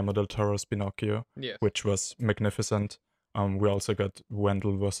Guillermo del Toro's Pinocchio, Yes. which was magnificent. We also got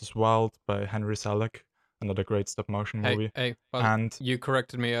Wendell vs. Wild by Henry Selick, another great stop motion movie. Hey, well, And you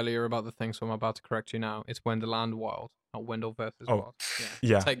corrected me earlier about the thing, so I'm about to correct you now. It's Wendell and Wild, not Wendell versus Oh, Wild.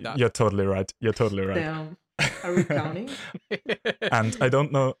 yeah, Take that. you're totally right. You're totally right. Damn. Are we counting? And I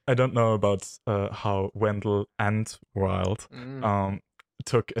don't know about how Wendell and Wild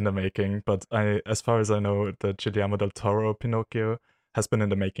took in the making, but as far as I know, the Guillermo del Toro Pinocchio has been in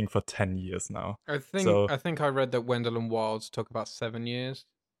the making for 10 years now. I think I read that Wendell and Wild's took about 7 years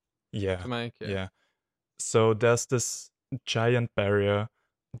Yeah, to make. yeah. So there's this giant barrier.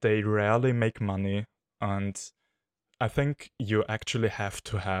 They rarely make money, and I think you actually have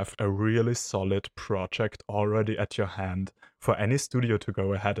to have a really solid project already at your hand for any studio to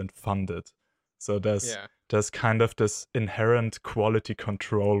go ahead and fund it. So there's kind of this inherent quality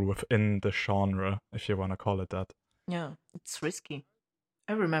control within the genre, if you want to call it that. Yeah, it's risky.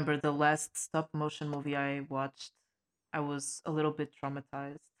 I remember the last stop motion movie I watched. I was a little bit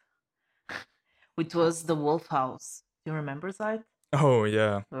traumatized. Which was The Wolf House. Do you remember that? Oh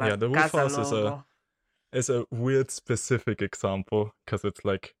yeah, La yeah. The Wolf Casa House Lobo. is a weird specific example because it's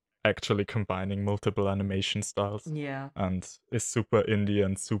like actually combining multiple animation styles Yeah. and is super indie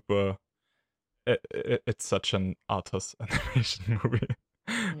and super. It's such an arthouse animation movie,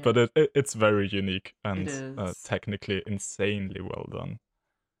 but it's very unique and It is. technically insanely well done.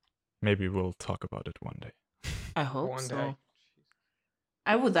 Maybe we'll talk about it one day. I hope One so. day.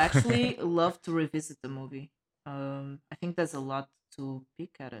 I would actually love to revisit the movie. I think there's a lot to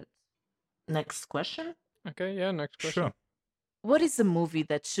pick at it. Next question. Okay, yeah, next question. Sure. What is a movie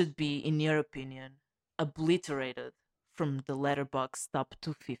that should be, in your opinion, obliterated from the letterbox top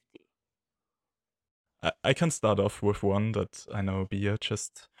 250? I can start off with one that I know Bia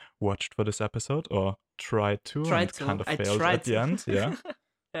just watched for this episode, or tried to, and kind of I failed tried at the to. end. Yeah.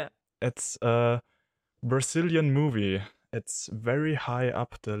 Yeah. It's a Brazilian movie. It's very high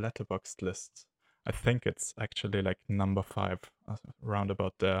up the Letterboxd list. I think it's actually like number 5, around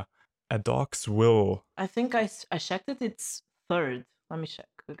about there. A Dog's Will. I think I checked it. It's third. Let me check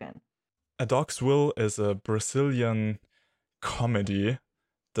again. A Dog's Will is a Brazilian comedy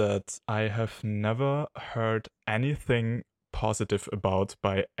that I have never heard anything positive about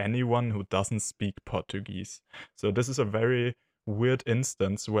by anyone who doesn't speak Portuguese. So this is a very weird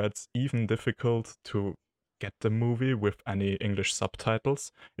instance where it's even difficult to get the movie with any English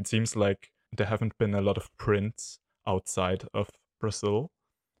subtitles. It seems like there haven't been a lot of prints outside of Brazil.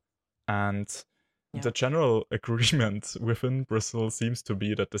 And the general agreement within Brazil seems to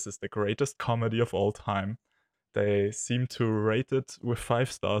be that this is the greatest comedy of all time. They seem to rate it with 5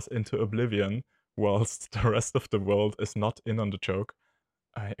 stars into oblivion, whilst the rest of the world is not in on the joke.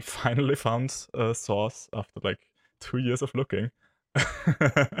 I finally found a source after like 2 years of looking.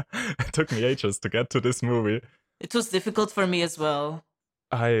 It took me ages to get to this movie. It was difficult for me as well.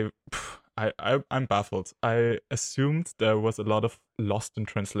 I'm baffled. I assumed there was a lot of lost in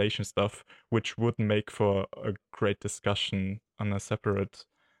translation stuff, which would make for a great discussion on a separate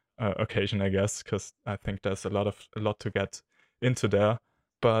occasion, I guess, because I think there's a lot to get into there.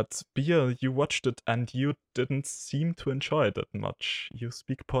 But Bia, you watched it and you didn't seem to enjoy it that much. You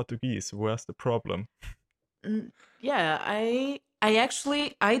speak Portuguese. Where's the problem? Yeah, I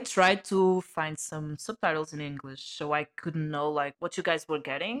tried to find some subtitles in English so I could know like what you guys were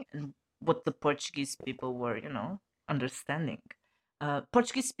getting and what the Portuguese people were, understanding.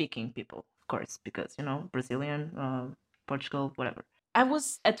 Portuguese speaking people, of course, because Brazilian, Portugal, whatever. I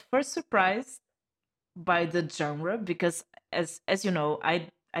was at first surprised by the genre because as you know, I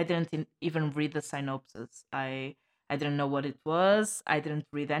didn't even read the synopsis. I didn't know what it was. I didn't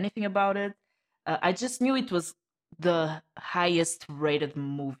read anything about it. I just knew it was the highest rated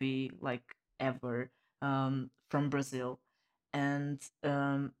movie like ever, from Brazil. And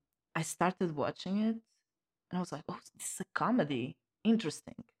I started watching it, and I was like, oh, this is a comedy.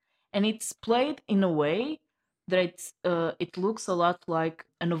 Interesting. And it's played in a way that it looks a lot like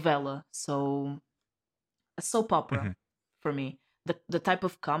a novella, so a soap opera Mhm. for me. The type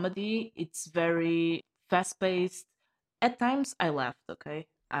of comedy, it's very fast paced. At times I laughed, okay?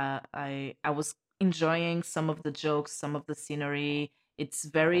 I was enjoying some of the jokes, some of the scenery.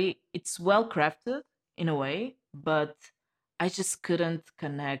 It's well crafted in a way, but I just couldn't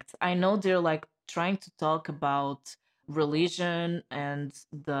connect. I know they're like trying to talk about religion and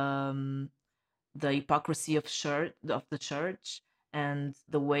the hypocrisy of the church, and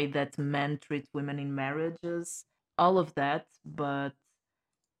the way that men treat women in marriages, all of that, but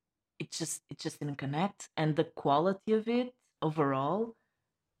it just didn't connect. And the quality of it overall,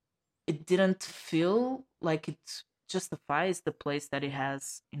 it didn't feel like it justifies the place that it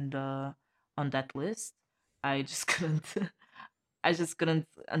has in the on that list. I just couldn't I just couldn't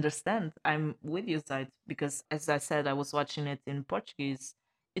understand. I'm with you, Zaid, because as I said, I was watching it in Portuguese.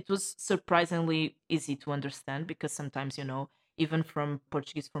 It was surprisingly easy to understand because sometimes, even from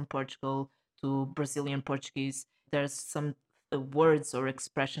Portuguese from Portugal to Brazilian Portuguese, there's some words or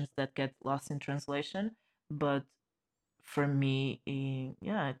expressions that get lost in translation. But for me,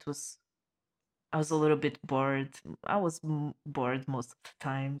 yeah, I was a little bit bored. I was bored most of the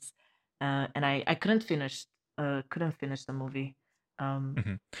times, and I couldn't finish the movie. Um,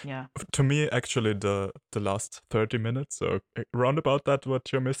 Mhm. yeah, To me, actually, the last 30 minutes, so round about that,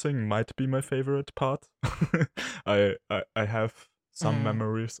 what you're missing might be my favorite part. I have some mm,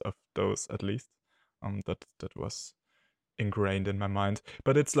 memories of those at least. That was ingrained in my mind.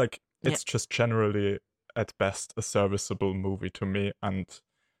 But it's like yeah, it's just generally at best a serviceable movie to me, and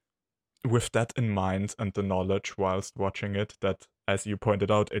with that in mind and the knowledge whilst watching it that, as you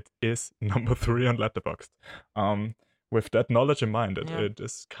pointed out, it is number 3 on Letterboxd. Um, with that knowledge in mind, yeah, it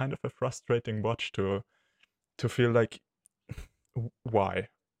is kind of a frustrating watch to feel like why?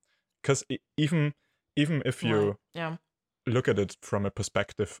 Because even if why? you Yeah, look at it from a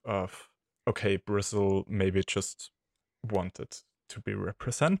perspective of okay, Brazil maybe just wanted to be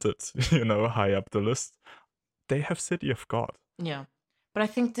represented, high up the list. They have City of God yeah. But I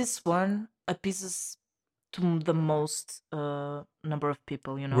think this one appeases to the most number of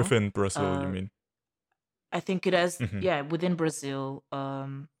people. within Brazil. You Uh, mean? I think it has, Hmm. yeah, within Brazil,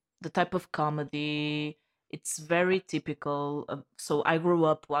 the type of comedy, it's very typical. So I grew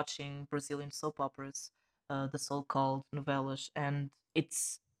up watching Brazilian soap operas, the so-called novelas, and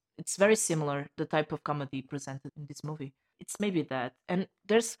it's very similar, the type of comedy presented in this movie. It's maybe that. And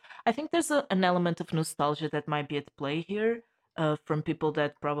I think there's an element of nostalgia that might be at play here, from people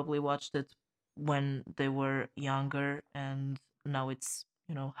that probably watched it when they were younger, and now it's,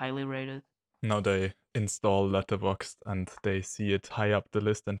 highly rated. Now they install Letterboxd and they see it high up the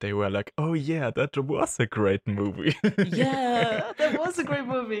list and they were like, "Oh yeah, that was a great movie." Yeah, that was a great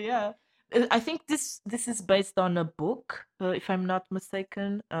movie. Yeah, I think this is based on a book, if I'm not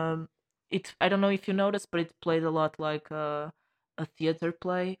mistaken. I don't know if you noticed, but it played a lot like a theater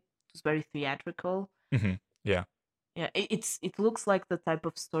play. It was very theatrical. Hmm. Yeah. Yeah, it looks like the type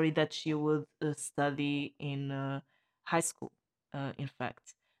of story that you would study in high school. In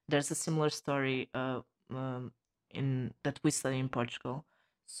fact, there's a similar story um, in that we study in Portugal.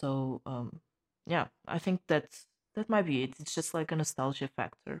 So yeah, I think that might be it. It's just like a nostalgia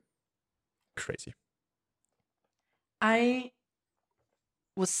factor. Crazy. I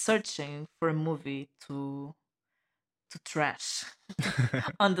was searching for a movie to trash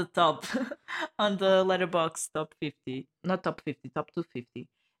on the top on the letterbox top 50, not top 50, top 250,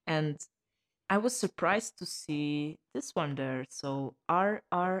 and I was surprised to see this one there. So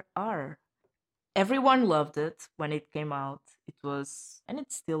RRR. Everyone loved it when it came out. It was, and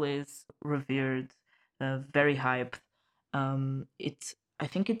it still is, revered, very hyped. I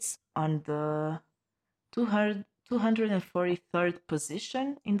think it's on the 243rd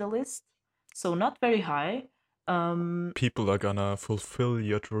position in the list, so not very high. People are gonna fulfill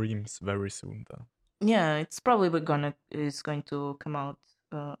your dreams very soon, then. Yeah, it's probably is going to come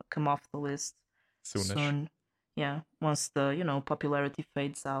off the list Soonish. soon. Yeah, once the popularity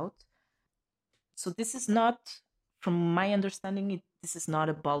fades out. So this is not, from my understanding, this is not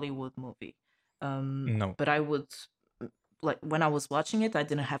a Bollywood movie. No. But I would, like, when I was watching it, I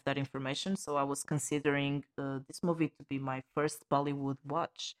didn't have that information, so I was considering this movie to be my first Bollywood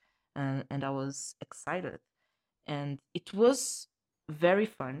watch, and I was excited, and it was very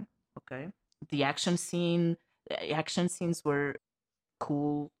fun. Okay, the action scenes were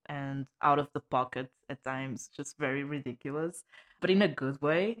cool and out of the pocket at times, just very ridiculous, but in a good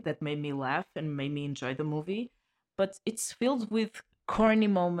way that made me laugh and made me enjoy the movie. But it's filled with corny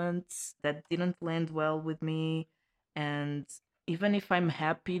moments that didn't land well with me. And even if I'm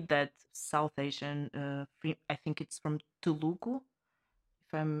happy that South Asian, I think it's from Telugu,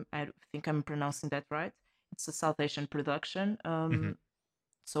 I think I'm pronouncing that right. It's a South Asian production.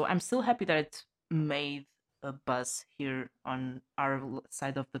 So I'm still happy that it made a buzz here on our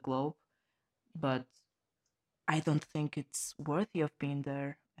side of the globe, but I don't think it's worthy of being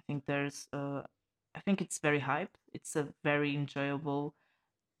there. I think it's very hyped. It's a very enjoyable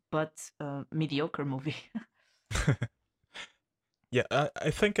but mediocre movie. Yeah,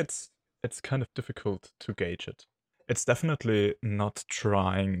 I think it's kind of difficult to gauge it. It's definitely not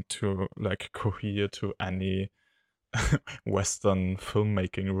trying to like cohere to any Western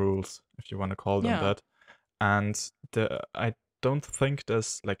filmmaking rules, if you want to call them Yeah. that. And I don't think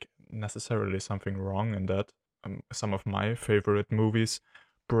there's like necessarily something wrong in that. Some of my favorite movies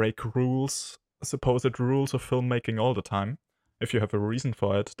break rules, supposed rules of filmmaking all the time. If you have a reason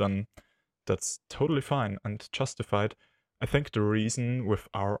for it, then that's totally fine and justified. I think the reason with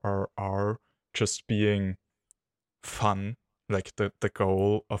RRR just being fun, like the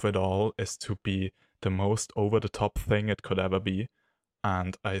goal of it all is to be the most over-the-top thing it could ever be.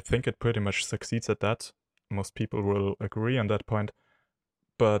 And I think it pretty much succeeds at that. Most people will agree on that point.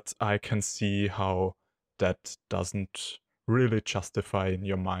 But I can see how that doesn't really justify in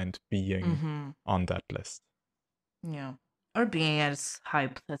your mind being on that list. Yeah. Or being as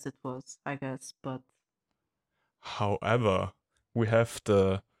hyped as it was, I guess. But However, we have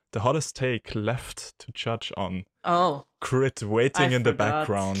the hottest take left to judge on. oh, Krit waiting I in the forgot.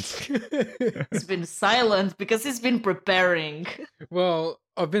 background. he's been silent because he's been preparing. Well,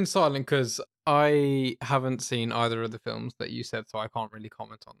 I've been silent because I haven't seen either of the films that you said, so I can't really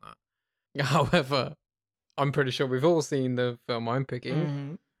comment on that. However, I'm pretty sure we've all seen the film I'm picking.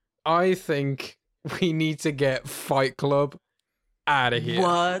 Mhm. I think we need to get Fight Club out of here.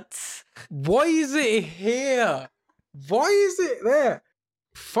 What? Why is it here? Why is it there?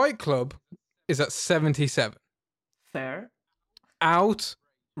 Fight Club is at 77. Fair?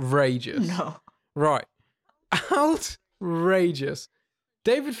 Outrageous. No. Right. Outrageous.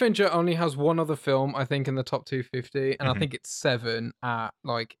 David Fincher only has one other film, I think, in the top 250, and I think it's 7 at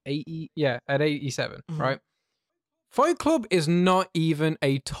like 80. Yeah, at 87, right? Fight Club is not even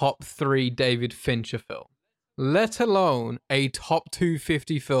a top 3 David Fincher film, let alone a top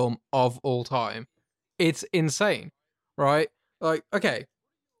 250 film of all time. It's insane, right? Like, okay,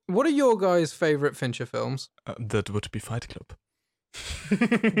 what are your guys' favorite Fincher films? That would be Fight Club.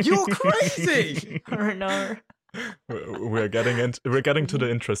 You're crazy! Or no. We're getting to the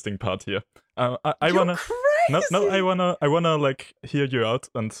interesting part here. I You're wanna crazy! no I wanna like hear you out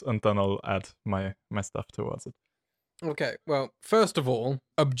and then I'll add my stuff towards it. Okay, well, first of all,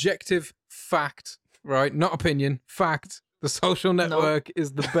 objective fact, right? Not opinion, fact. The Social Network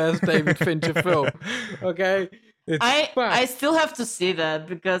is the best David Fincher film. Okay? It's I fact. still have to see that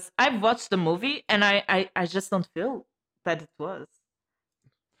because I've watched the movie and I just don't feel that it was.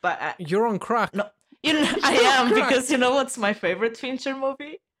 But You're on crack. no, I am because you know what's my favorite Fincher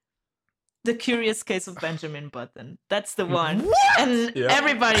movie? The Curious Case of Benjamin Button. That's the one. What? And Yeah.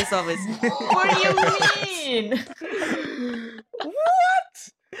 everybody's always, what do you mean? What?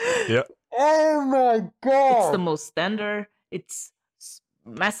 Yeah. Oh my god! It's the most tender. It's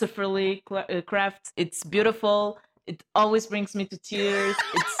masterfully crafted. It's beautiful. It always brings me to tears.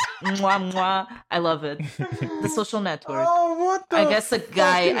 It's mwah mwah. I love it. The Social Network. Oh, what the I guess a fuck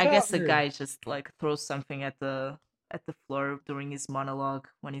guy. is I guess a happening? guy just like throws something at the floor during his monologue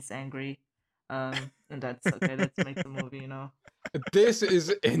when he's angry. And that's okay. Let's make the movie. You know. This is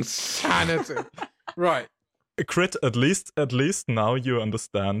insanity. Right. Krit, at least now you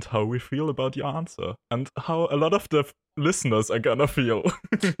understand how we feel about your answer and how a lot of the listeners are gonna feel.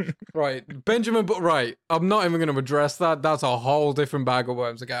 Right. Benjamin, but right. I'm not even going to address that. That's a whole different bag of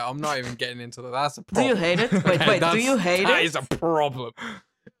worms. Okay. I'm not even getting into that. That's a Do problem. you hate it? Wait. Do That's- you hate That it? is a problem.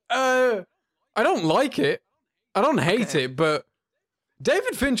 I don't like it. I don't hate Okay. it, but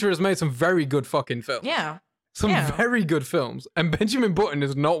David Fincher has made some very good fucking films. Yeah. Some yeah. very good films. And Benjamin Button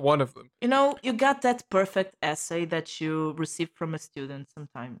is not one of them. You know, you got that perfect essay that you receive from a student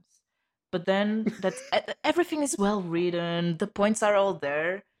sometimes. But then everything is well written, the points are all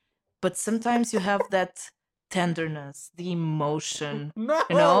there, but sometimes you have that tenderness, the emotion, No,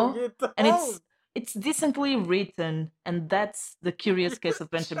 you know? you don't. And it's decently written, and that's the Curious Case of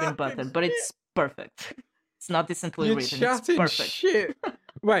Benjamin Button, but it's perfect. It's not decently You're written, it's chatting perfect. shit.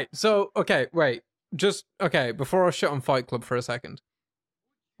 Wait, so, okay, wait. Just, okay, before I shut on Fight Club for a second.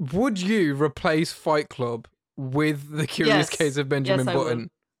 would you replace Fight Club with The Curious Yes. Case of Benjamin Yes, I Button?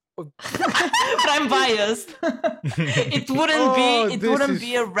 but I'm biased. It wouldn't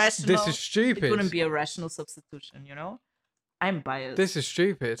be a rational. This is stupid. It wouldn't be a rational substitution, you know? I'm biased. This is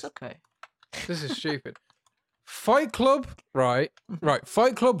stupid. It's okay. This is stupid. Fight Club, right?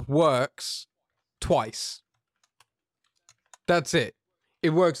 Fight Club works twice. That's it.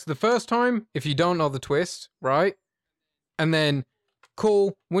 It works the first time if you don't know the twist, right? And then,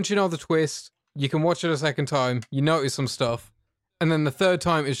 cool, once you know the twist, you can watch it a second time, you notice some stuff, and then the third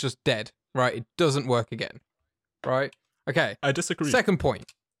time it's just dead, right? It doesn't work again, right? Okay. I disagree. Second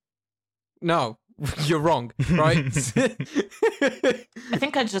point. No, you're wrong, right? I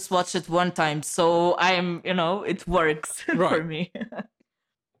think I just watched it one time, so I'm, it works for Right. me.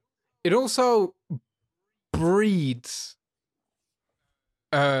 It also breeds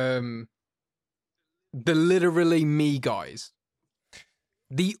the literally me guys.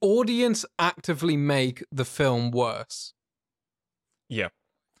 The audience actively make the film worse. Yeah.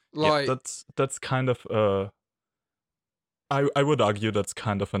 Like, yeah, that's kind of I would argue that's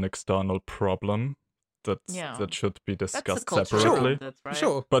kind of an external problem that Yeah. that should be That's a discussed cultural separately. thing, that's right.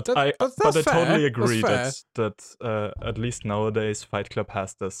 sure, But I that's totally fair. agree That's fair. that at least nowadays Fight Club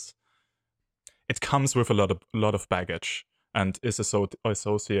has this. It comes with a lot of baggage and is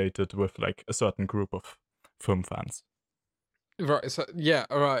associated with like a certain group of film fans. Right. So yeah.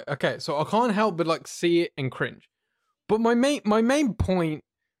 All right. Okay. So I can't help but like see it and cringe. But my main point,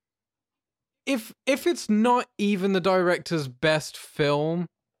 if it's not even the director's best film,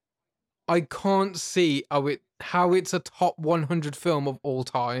 I can't see how it's a top 100 film of all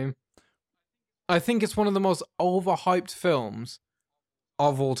time. I think it's one of the most overhyped films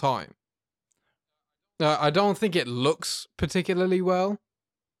of all time. I don't think it looks particularly well.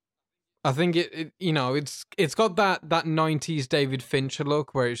 I think it's got that 90s David Fincher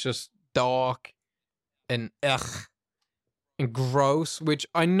look where it's just dark and and gross, which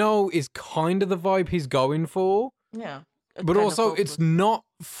I know is kind of the vibe he's going for, Yeah. but also it's not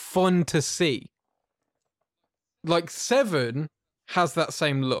fun to see. Like Seven has that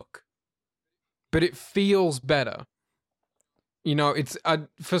same look, but it feels better. It's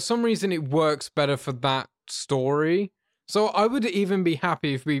for some reason it works better for that story. So I would even be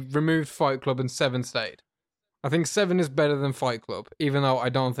happy if we removed Fight Club and Seven stayed. I think Seven is better than Fight Club, even though I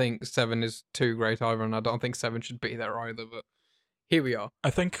don't think Seven is too great either, and I don't think Seven should be there either, but here we are. I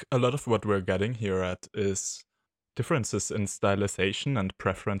think a lot of what we're getting here at is differences in stylization and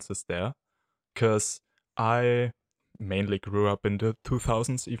preferences there. Because I mainly grew up in the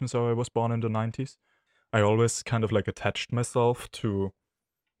 2000s, even though I was born in the 90s. I always kind of like attached myself to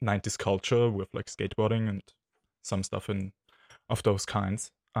 90s culture with like skateboarding and some stuff of those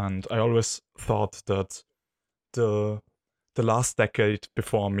kinds. And I always thought that the last decade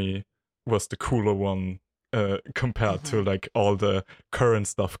before me was the cooler one compared to like all the current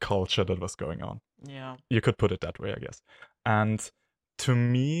stuff culture that was going on. Yeah. You could put it that way, I guess. And to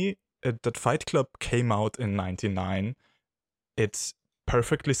me, that Fight Club came out in 99. It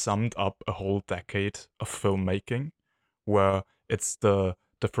perfectly summed up a whole decade of filmmaking where it's the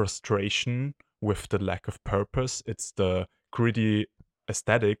frustration with the lack of purpose. It's the gritty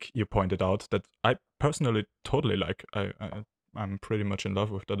aesthetic you pointed out that I personally totally like. I'm pretty much in love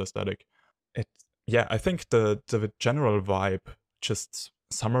with that aesthetic. I think the general vibe just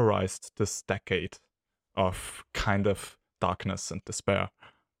summarized this decade of kind of darkness and despair.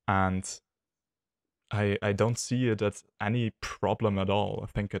 And I don't see it as any problem at all. I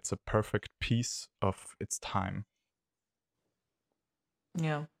think it's a perfect piece of its time.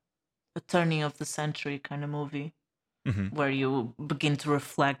 Yeah. A turning of the century kind of movie Mm-hmm. where you begin to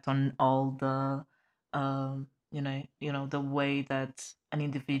reflect on all the the way that an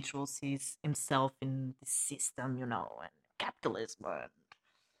individual sees himself in the system, and capitalism. And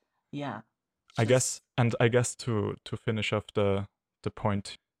yeah. I guess to finish off the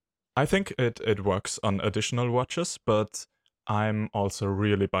point, I think it works on additional watches, but I'm also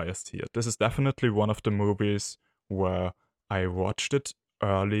really biased here. This is definitely one of the movies where I watched it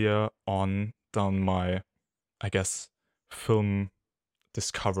earlier on down my, I guess, film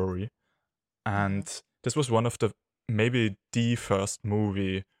discovery. And this was one of maybe the first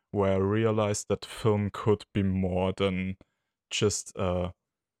movie where I realized that film could be more than just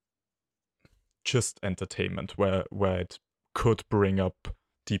entertainment, where it could bring up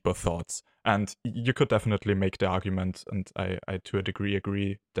deeper thoughts. And you could definitely make the argument, and I to a degree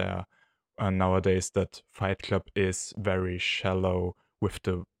agree there nowadays, that Fight Club is very shallow with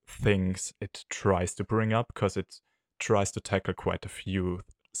the things it tries to bring up, because it tries to tackle quite a few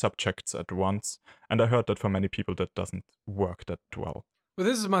subjects at once. And I heard that for many people that doesn't work that well. Well,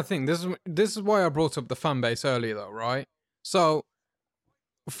 this is my thing. This is why I brought up the fan base earlier, though, right? So,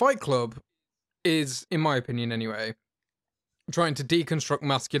 Fight Club is, in my opinion, anyway, trying to deconstruct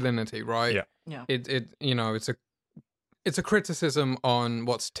masculinity, right? Yeah. Yeah. It's a criticism on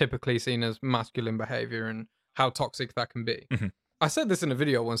what's typically seen as masculine behavior and how toxic that can be. Mhm. I said this in a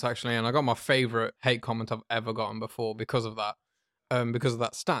video once actually, and I got my favorite hate comment I've ever gotten before because of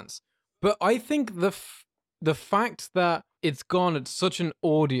that stance. But I think the fact that it's garnered such an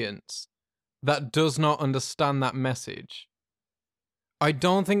audience that does not understand that message, I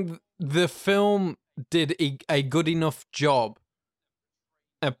don't think the film did a good enough job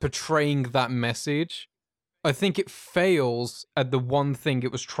at portraying that message. I think it fails at the one thing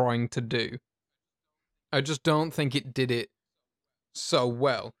it was trying to do. I just don't think it did it so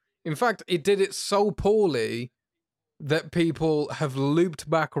well. In fact, it did it so poorly that people have looped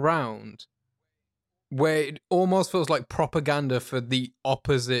back around where it almost feels like propaganda for the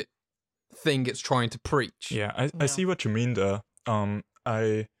opposite thing it's trying to preach. Yeah, I see what you mean there.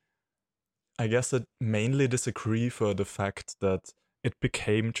 I guess I mainly disagree for the fact that it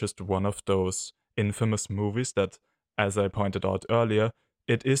became just one of those infamous movies that, as I pointed out earlier,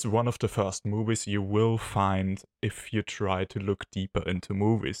 it is one of the first movies you will find if you try to look deeper into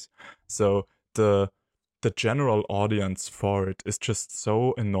movies. So the general audience for it is just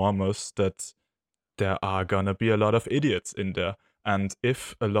so enormous that there are gonna be a lot of idiots in there. And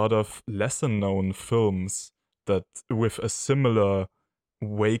if a lot of lesser known films that with a similar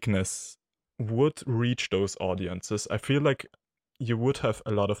vagueness would reach those audiences, I feel like you would have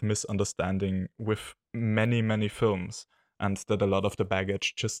a lot of misunderstanding with many, many films, and that a lot of the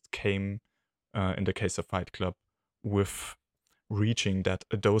baggage just came, in the case of Fight Club, with reaching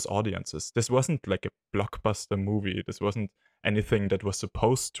those audiences. This wasn't like a blockbuster movie. This wasn't anything that was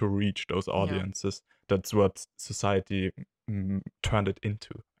supposed to reach those audiences. That's what society turned it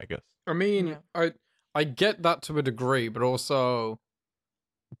into, I guess. I mean, I get that to a degree, but also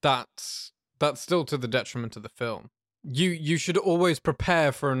that's still to the detriment of the film. You should always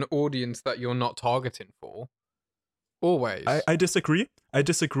prepare for an audience that you're not targeting for. Always. I disagree. I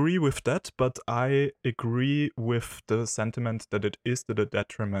disagree with that, but I agree with the sentiment that it is to the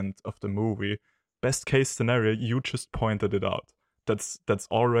detriment of the movie. Best case scenario, you just pointed it out. That's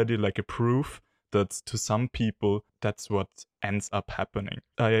already like a proof that to some people that's what ends up happening.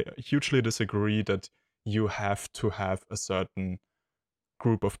 I hugely disagree that you have to have a certain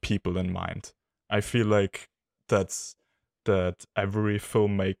group of people in mind. I feel like that every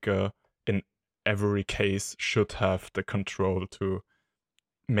filmmaker in every case should have the control to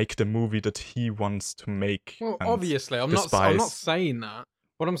make the movie that he wants to make. Well, obviously, I'm not saying that.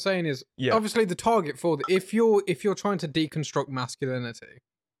 What I'm saying is, obviously, the target for if you're trying to deconstruct masculinity,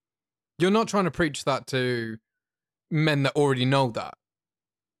 you're not trying to preach that to men that already know that.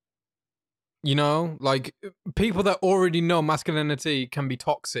 You know, like people that already know masculinity can be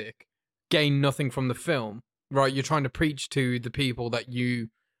toxic gain nothing from the film, right? You're trying to preach to the people that you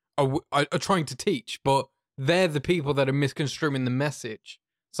are trying to teach, but they're the people that are misconstruing the message,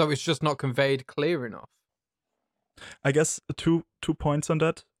 so it's just not conveyed clear enough. I guess two points on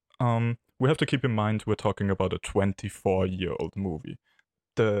that. We have to keep in mind we're talking about a 24-year-old movie.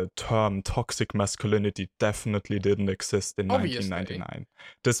 The term toxic masculinity definitely didn't exist in 1999.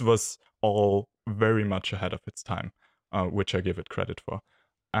 This was all very much ahead of its time, which I give it credit for.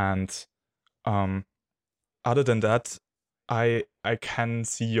 And other than that, I can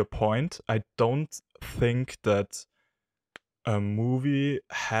see your point. I don't think that a movie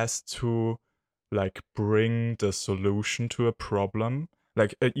has to like bring the solution to a problem.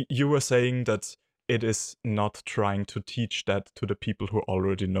 Like you were saying that it is not trying to teach that to the people who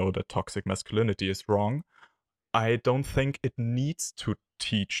already know that toxic masculinity is wrong. I don't think it needs to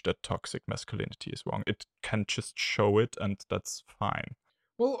teach that toxic masculinity is wrong. It can just show it, and that's fine.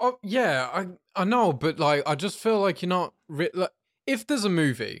 Well, yeah, I know, but like, I just feel like you're not. Like, if there's a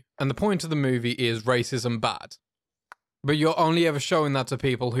movie and the point of the movie is racism bad, but you're only ever showing that to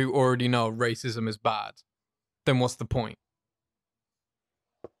people who already know racism is bad, then what's the point?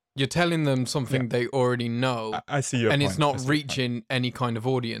 You're telling them something they already know. I see your and point. It's not reaching any kind of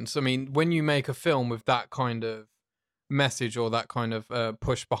audience. I mean, when you make a film with that kind of message or that kind of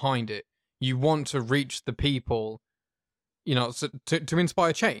push behind it, you want to reach the people, you know, so to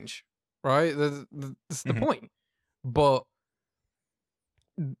inspire change, right? That's the point. But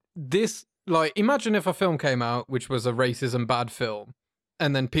this, like, imagine if a film came out which was a racism bad film,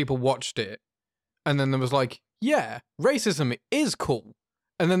 and then people watched it, and then there was like, yeah, racism is cool.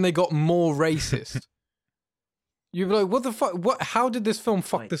 And then they got more racist. You'd be like, what the fuck? How did this film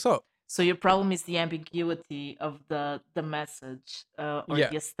fuck this up? So your problem is the ambiguity of the message or Yeah.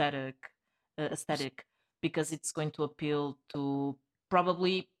 the aesthetic, because it's going to appeal to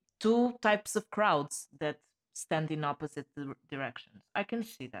probably two types of crowds that stand in opposite directions. I can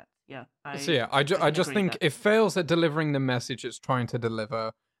see that. Yeah. So yeah, I can just agree with think that. it fails at delivering the message it's trying to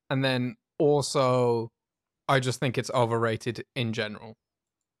deliver, and then also I just think it's overrated in general.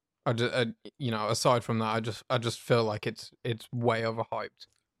 Aside from that, I just feel like it's way overhyped.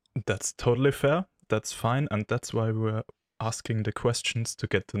 That's totally fair. That's fine, and that's why we're asking the questions to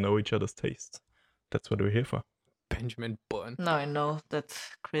get to know each other's tastes. That's what we're here for. Benjamin Button. No, I know that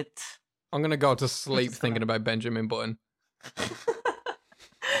Krit. I'm gonna go to sleep just thinking gonna- about Benjamin Button.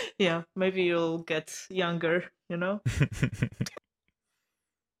 Yeah, maybe you'll get younger,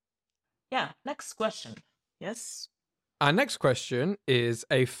 Yeah, next question. Yes? Our next question is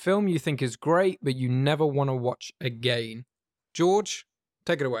a film you think is great, but you never want to watch again. George,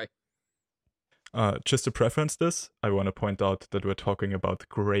 take it away. Just to preference this, I want to point out that we're talking about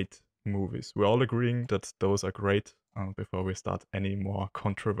great movies. We're all agreeing that those are great before we start any more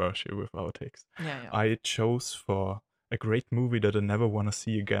controversy with our takes. Yeah. I chose for a great movie that I never want to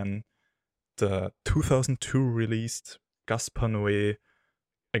see again, the 2002 released Gaspar Noé,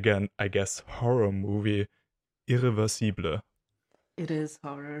 again, I guess, horror movie, Irreversible. It is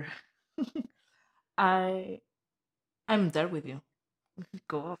horror. I'm there with you.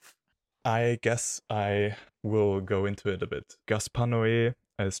 Go off. I guess I will go into it a bit. Gaspar Noé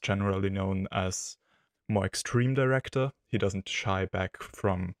is generally known as more extreme director. He doesn't shy back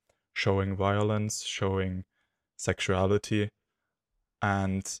from showing violence, showing sexuality.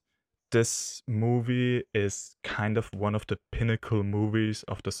 And this movie is kind of one of the pinnacle movies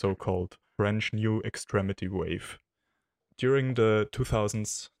of the so-called French New Extremity wave. During the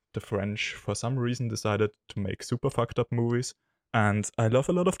 2000s, the French, for some reason, decided to make super fucked up movies, and I love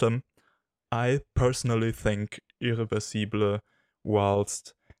a lot of them. I personally think Irreversible,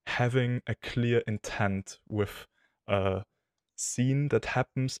 whilst having a clear intent with a scene that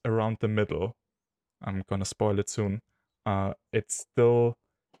happens around the middle, I'm gonna spoil it soon, it still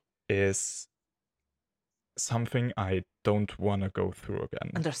is something I don't want to go through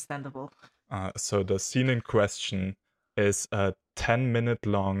again. Understandable. So the scene in question is a 10-minute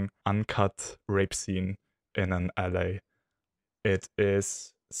long uncut rape scene in an alley. It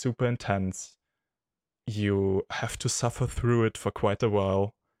is super intense. You have to suffer through it for quite a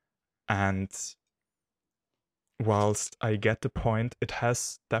while. And whilst I get the point, it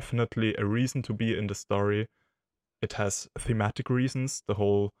has definitely a reason to be in the story. It has thematic reasons. The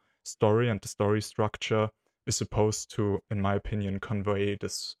whole story and the story structure is supposed to, in my opinion, convey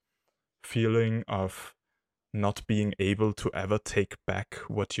this feeling of not being able to ever take back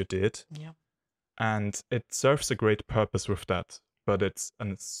what you did. Yeah. And it serves a great purpose with that, but it's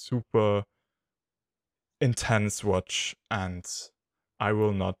a super intense watch, and I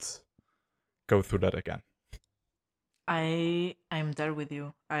will not go through that again. I'm there with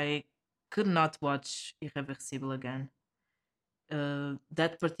you. I could not watch Irreversible again.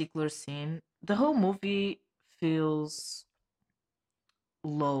 That particular scene, the whole movie feels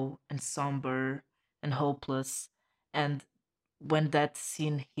low and somber and hopeless, and when that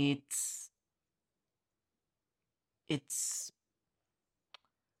scene hits, it's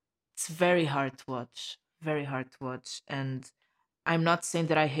very hard to watch. Very hard to watch. And I'm not saying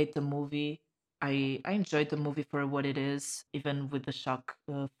that I hate the movie. I enjoyed the movie for what it is, even with the shock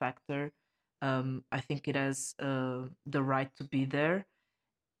factor. I think it has the right to be there.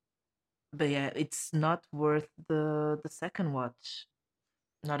 But yeah, it's not worth the second watch.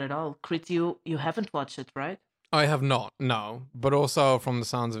 Not at all. Crit, you haven't watched it, right? I have not, no. But also, from the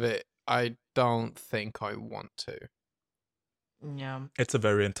sounds of it, I don't think I want to. Yeah. It's a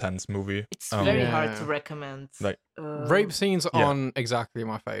very intense movie. It's very hard Yeah. to recommend. Like, Rape scenes yeah. aren't exactly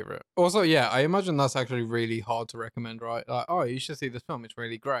my favorite. Also, yeah, I imagine that's actually really hard to recommend, right? Like, oh, you should see this film; it's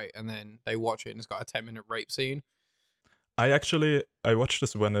really great. And then they watch it, and it's got a 10-minute rape scene. I watched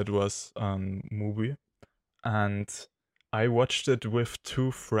this when it was movie, and I watched it with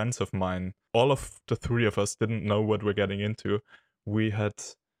two friends of mine. All of the three of us didn't know what we're getting into. We had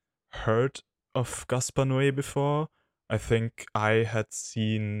heard of Gaspar Noé before. I think I had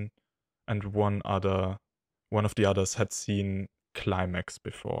seen, and one of the others had seen Climax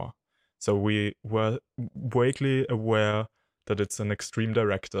before. So we were vaguely aware that it's an extreme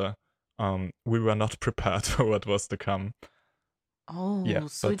director. We were not prepared for what was to come. Oh, Yeah,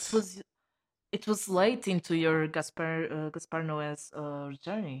 so but- it was late into your Gaspar Noé's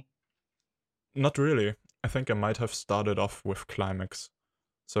journey. Not really. I think I might have started off with Climax.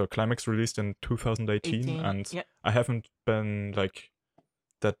 So Climax released in 2018, 18, and yeah. I haven't been like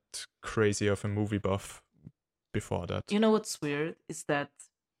that crazy of a movie buff before that. You know what's weird is that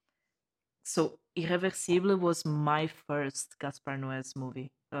so Irreversible was my first Gaspar Noé's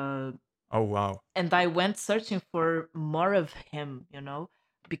movie. Oh wow. And I went searching for more of him,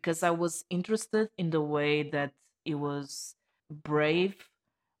 because I was interested in the way that he was brave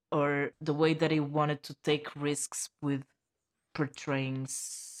or the way that he wanted to take risks with portraying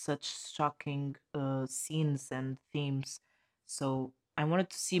such shocking scenes and themes. So I wanted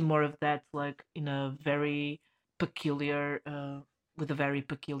to see more of that, like in a very peculiar, with a very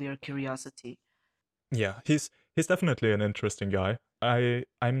peculiar curiosity. Yeah, he's definitely an interesting guy.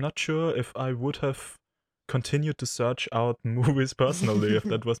 I'm not sure if I would have continued to search out movies personally if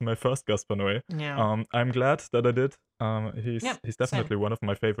that was my first Gaspar Noé. Yeah. I'm glad that I did. Yeah, He's definitely one of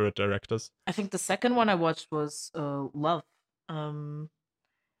my favorite directors. I think the second one I watched was Love.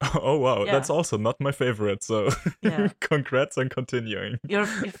 Oh wow, Yeah. that's also not my favorite. So Yeah. congrats on continuing. Your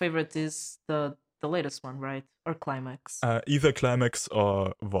favorite is the latest one, right? Or Climax? Either Climax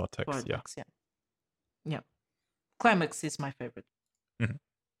or Vortex. Vortex, yeah. Climax is my favorite.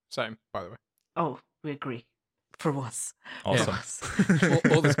 Same, by the way. Oh, we agree. For once. Awesome.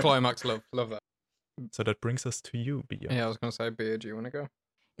 all this climax love that. So that brings us to you, Bia. Yeah, I was gonna say, Bea, do you want to go?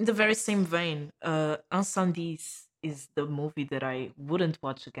 In the very same vein, Incendis is the movie that I wouldn't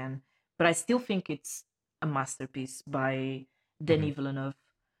watch again, but I still think it's a masterpiece by Denis Villeneuve.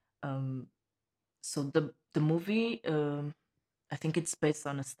 So the movie, I think it's based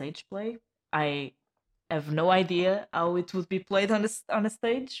on a stage play. I have no idea how it would be played on a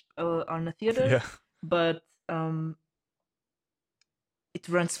stage, on a theater. Yeah. But it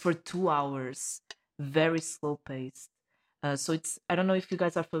runs for 2 hours, very slow paced. So it's, I don't know if you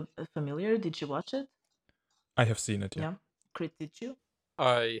guys are familiar. Did you watch it? I have seen it, yeah. Krit, did you?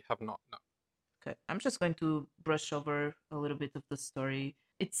 I have not, no. Okay, I'm just going to brush over a little bit of the story.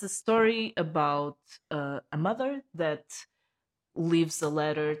 It's a story about a mother that leaves a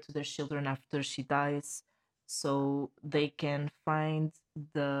letter to their children after she dies so they can find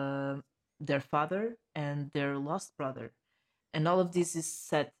their father and their lost brother. And all of this is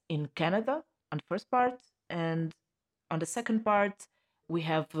set in Canada on the first part, and on the second part we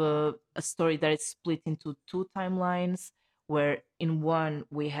have a story that is split into 2 timelines, where in one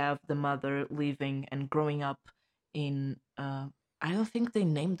we have the mother living and growing up in I don't think they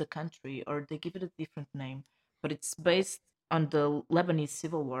named the country, or they give it a different name, but it's based on the Lebanese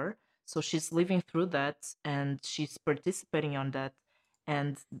civil war. So she's living through that and she's participating on that.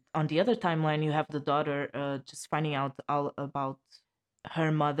 And on the other timeline, you have the daughter just finding out all about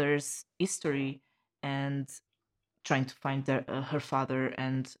her mother's history and trying to find her father.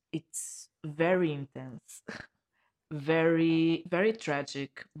 And it's very intense, very, very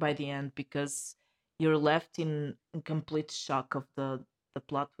tragic by the end, because you're left in complete shock of the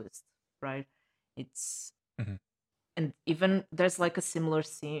plot twist, right? It's and even there's like a similar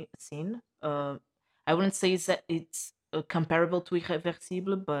scene. I wouldn't say it's comparable to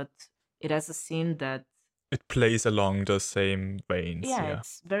Irreversible, but it has a scene that it plays along the same veins. Yeah,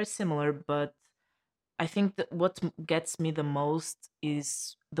 it's very similar. But I think that what gets me the most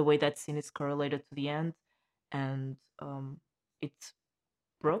is the way that scene is correlated to the end, and it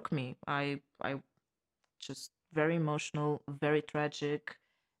broke me. I just very emotional, very tragic,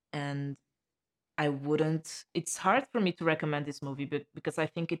 and I wouldn't. It's hard for me to recommend this movie, but because I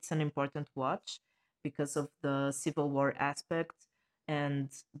think it's an important watch because of the Civil War aspect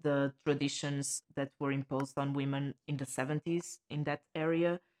and the traditions that were imposed on women in the 70s in that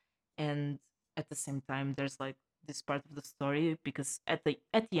area. And at the same time, there's like this part of the story, because at the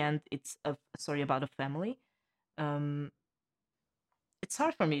end, it's a story about a family. It's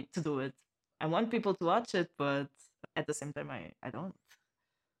hard for me to do it. I want people to watch it, but at the same time, I don't.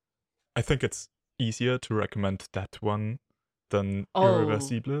 I think it's easier to recommend that one than Oh,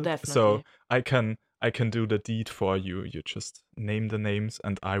 Irreversible. definitely. So I can do the deed for you. You just name the names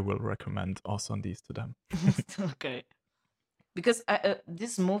and I will recommend Incendis to them. Okay. Because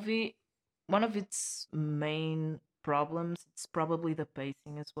this movie, one of its main problems, it's probably the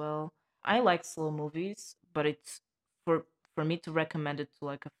pacing as well. I like slow movies, but it's for me to recommend it to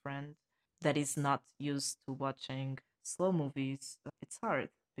like a friend that is not used to watching slow movies. It's hard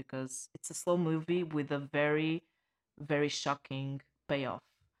because it's a slow movie with a very, very shocking payoff.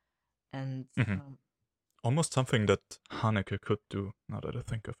 And almost something that Haneke could do, now that I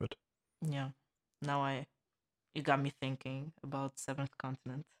think of it. Yeah. Now you got me thinking about Seventh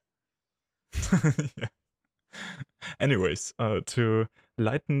Continent. Yeah. Anyways, to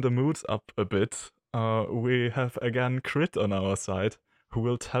lighten the moods up a bit, we have again Krit on our side, who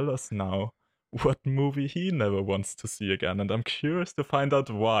will tell us now what movie he never wants to see again, and I'm curious to find out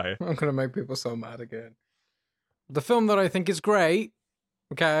why. I'm gonna make people so mad again. The film that I think is great,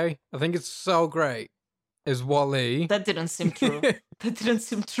 okay, I think it's so great, is Wall-E. That didn't seem true. That didn't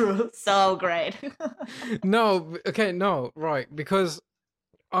seem true. So great. No, okay, no, right, because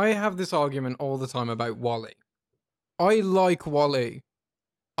I have this argument all the time about Wall-E. I like Wall-E.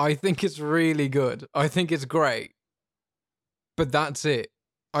 I think it's really good. I think it's great. But that's it.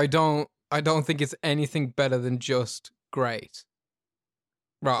 I don't think it's anything better than just great.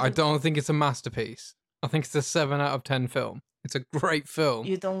 Right, I don't think it's a masterpiece. I think it's a 7 out of 10 film. It's a great film.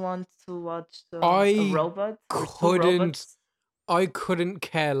 You don't want to watch a robot? Or two couldn't robots? I couldn't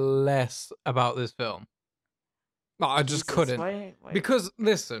care less about this film. I just Jesus, couldn't. why? Because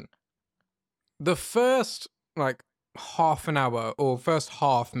listen, the first like half an hour or first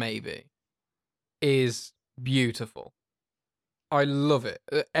half maybe is beautiful. I love it.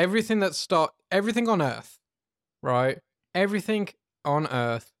 Everything on Earth, right? Everything on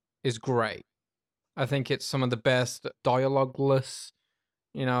Earth is great. I think it's some of the best dialogueless,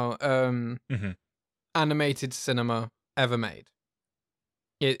 animated cinema ever made.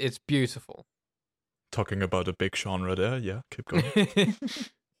 It's beautiful. Talking about a big genre there, yeah, keep going.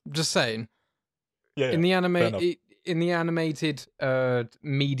 Just saying. Yeah, in the enough. in the animated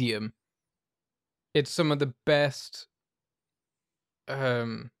medium, it's some of the best.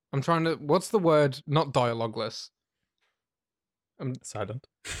 I'm trying to. What's the word? Not dialogueless. Silent.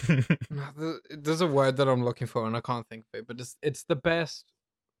 There's a word that I'm looking for and I can't think of it, but it's the best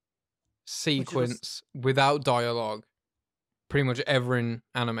sequence without dialogue, pretty much ever in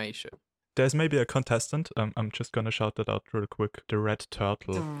animation. There's maybe a contestant. I'm just gonna shout that out real quick. The Red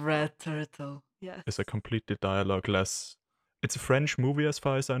Turtle. The Red Turtle. Yes. Is a completely dialogue-less. It's a French movie as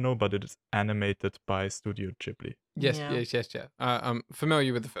far as I know, but it is animated by Studio Ghibli. Yes. Yeah. I'm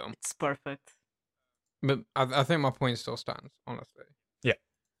familiar with the film, It's perfect. but I think my point still stands, honestly. Yeah.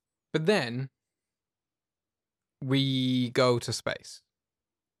 But then we go to space,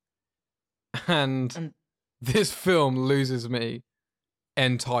 and this film loses me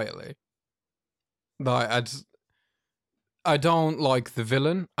entirely. Like I don't like the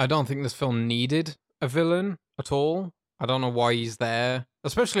villain. I don't think this film needed a villain at all. I don't know why he's there,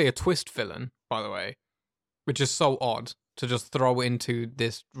 especially a twist villain, by the way, which is so odd to just throw into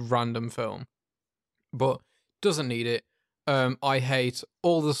this random film. But doesn't need it. I hate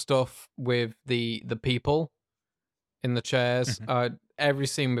all the stuff with the people in the chairs. Mm-hmm. Every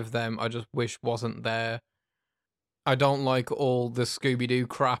scene with them, I just wish wasn't there. I don't like all the Scooby-Doo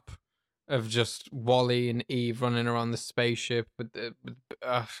crap of just Wally and Eve running around the spaceship.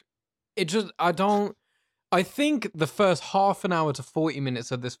 I think the first half an hour to 40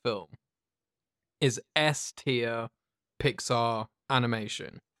 minutes of this film is S tier Pixar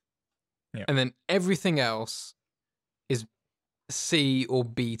animation. Yeah. And then everything else is C or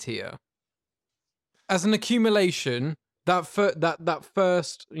B tier. As an accumulation, that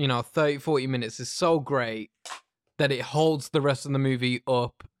first, 30, 40 minutes is so great that it holds the rest of the movie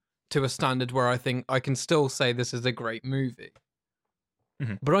up to a standard where I think I can still say this is a great movie.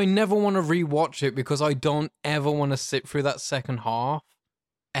 Mm-hmm. But I never want to rewatch it because I don't ever want to sit through that second half.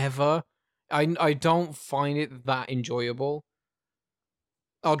 Ever. I don't find it that enjoyable.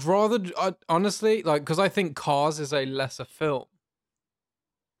 I'd rather, honestly, because I think Cars is a lesser film.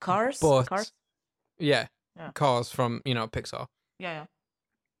 Cars? But, Cars? Yeah. Yeah. Cars from, Pixar. Yeah.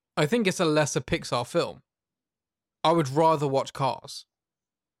 I think it's a lesser Pixar film. I would rather watch Cars.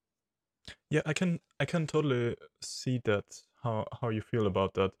 Yeah, I can totally see that, how you feel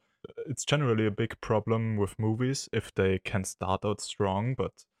about that. It's generally a big problem with movies if they can start out strong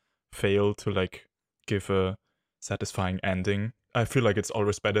but fail to give a satisfying ending. I feel like it's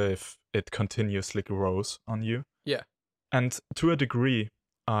always better if it continuously grows on you. Yeah. And to a degree,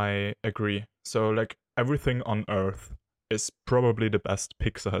 I agree. So everything on Earth is probably the best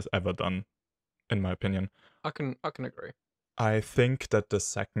Pixar has ever done, in my opinion. I can agree. I think that the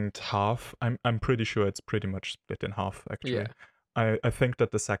second half, I'm pretty sure it's pretty much split in half, actually. Yeah. I think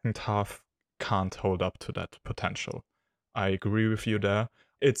that the second half can't hold up to that potential. I agree with you there.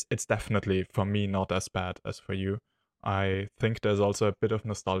 It's definitely, for me, not as bad as for you. I think there's also a bit of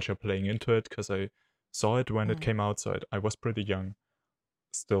nostalgia playing into it, because I saw it when it came out, so I was pretty young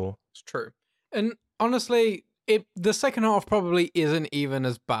still. It's true. And honestly, the second half probably isn't even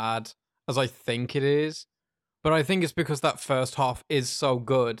as bad as I think it is. But I think it's because that first half is so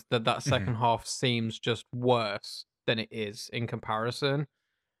good that second half seems just worse than it is in comparison.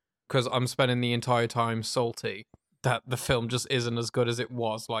 Because I'm spending the entire time salty that the film just isn't as good as it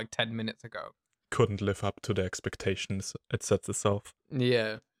was 10 minutes ago. Couldn't live up to the expectations it sets itself.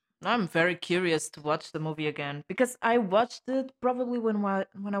 Yeah. I'm very curious to watch the movie again because I watched it probably when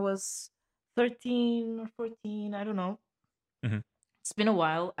I was 13 or 14. I don't know. Mhm. It's been a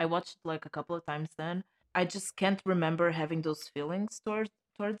while. I watched it like a couple of times then. I just can't remember having those feelings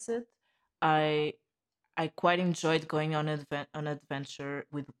towards it. I I quite enjoyed going on an adventure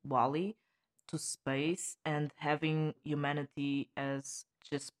with Wally to space and having humanity as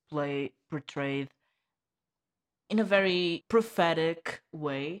just play portrayed in a very prophetic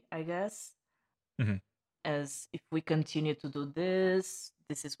way, I guess. Mhm. As if we continue to do this,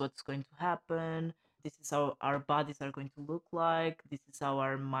 this is what's going to happen. This is how our bodies are going to look like. This is how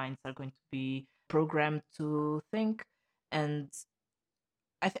our minds are going to be programmed to think. And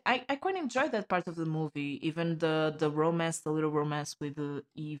I quite enjoyed that part of the movie, even the romance, the little romance with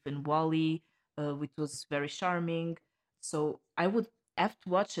Eve and Wally, which was very charming. So I would have to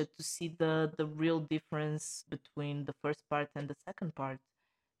watch it to see the real difference between the first part and the second part,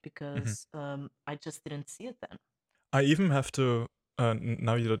 Mhm. because I just didn't see it then. I even have to.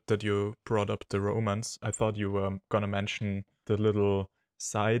 Now that you brought up the romance, I thought you were gonna mention the little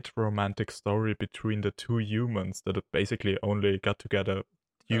side romantic story between the two humans that basically only got together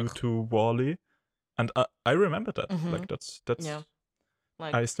due Ugh. to Wally, and I remember that. Mm-hmm. Like that's. Yeah,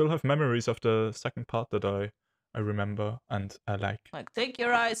 like I still have memories of the second part that I remember and I like. take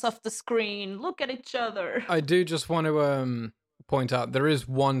your eyes off the screen, look at each other. I do just want to point out there is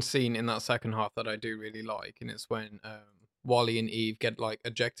one scene in that second half that I do really like, and it's when Wally and Eve get like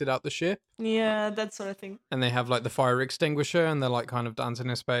ejected out the ship, Yeah, that sort of thing. and they have like the fire extinguisher, and they're like kind of dancing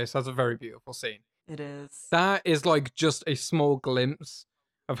in space. That's a very beautiful scene. It is. That is like just a small glimpse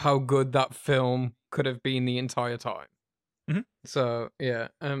of how good that film could have been the entire time. Mhm. So yeah,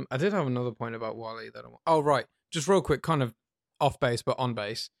 I did have another point about Wally that oh right, just real quick, kind of off base but on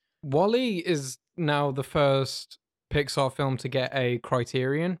base. Wally is now the first Pixar film to get a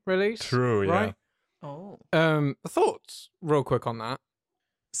Criterion release. True, yeah. right? Oh. Thoughts real quick on that.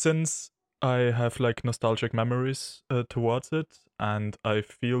 Since I have like nostalgic memories towards it, and I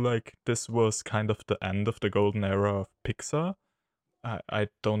feel like this was kind of the end of the golden era of Pixar. I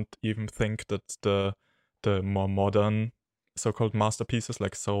don't even think that the more modern so-called masterpieces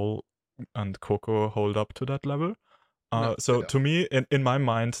like Soul and Coco hold up to that level. No, So they to me, in my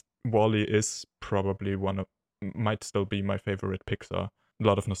mind, Wall-E is probably might still be my favorite Pixar. A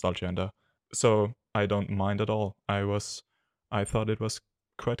lot of nostalgia in there, so I don't mind at all. I thought it was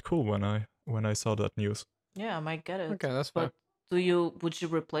quite cool when I saw that news. Yeah, I might get it. Okay, that's fair. But would you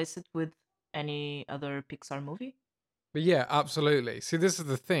replace it with any other Pixar movie? But yeah, absolutely. See, this is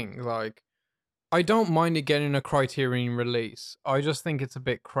the thing. Like, I don't mind it getting a Criterion release. I just think it's a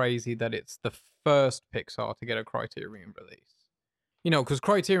bit crazy that it's the first Pixar to get a Criterion release. You know, because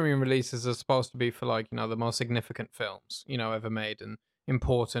Criterion releases are supposed to be for like, you know, the most significant films, you know, ever made and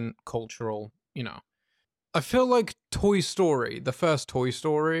important cultural, you know. I feel like Toy Story, the first Toy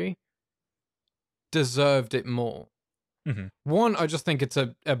Story, deserved it more. Mm-hmm. One, I just think it's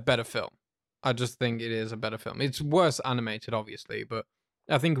a better film. I just think it is a better film. It's worse animated, obviously, but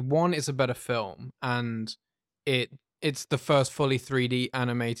I think one is a better film, and it's the first fully 3D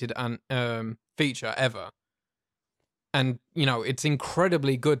animated and feature ever. And you know, it's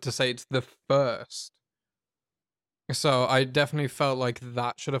incredibly good to say it's the first. So I definitely felt like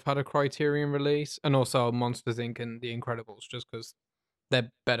that should have had a Criterion release, and also Monsters Inc. and The Incredibles, just because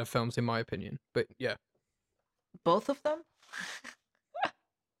they're better films in my opinion. But yeah. Both of them?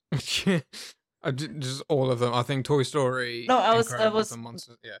 Just all of them. I think Toy Story. No, I Incredibles, was. and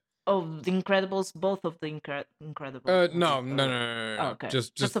Monsters. Yeah. Oh, The Incredibles, both of the Incredibles. No, movies, no, no, or- no, no, Oh, no. okay.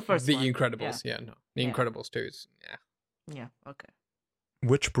 Just the first The one. Incredibles. Yeah, no. The Yeah. Incredibles 2 is yeah. Yeah, okay.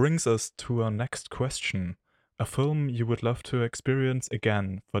 Which brings us to our next question: a film you would love to experience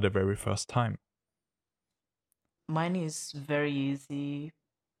again for the very first time. Mine is very easy.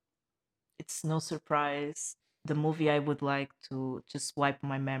 It's no surprise. The movie I would like to just wipe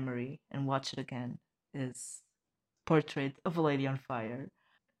my memory and watch it again is Portrait of a Lady on Fire.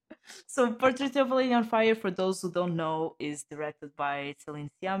 So, Portrait of a Lady on Fire, for those who don't know, is directed by Céline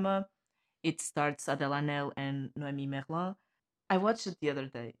Sciamma. It stars Adèle Haenel and Noémie Merlan. I watched it the other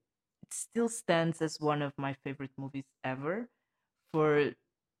day. It still stands as one of my favorite movies ever for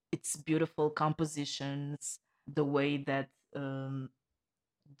its beautiful compositions, the way that the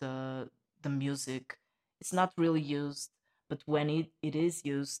the music is not really used, but when it is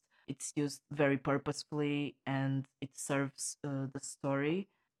used, it's used very purposefully and it serves the story,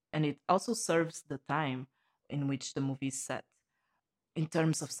 and it also serves the time in which the movie is set. In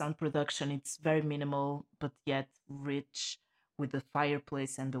terms of sound production, it's very minimal but yet rich, with the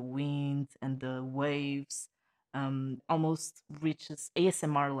fireplace and the wind and the waves. almost reaches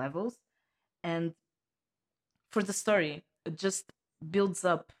ASMR levels. And for the story, it just builds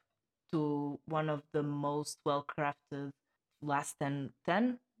up to one of the most well-crafted last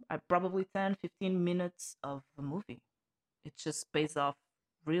 15 minutes of a movie. It just pays off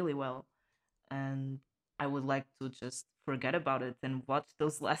really well. And I would like to just forget about it and watch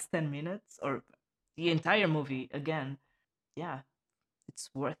those last 10 minutes or the entire movie again. Yeah, it's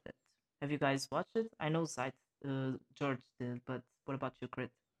worth it. Have you guys watched it? I know George did, but what about you, Krit?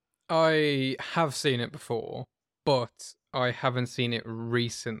 I have seen it before, but I haven't seen it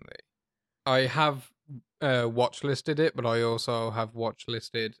recently. I have watch listed it, but I also have watch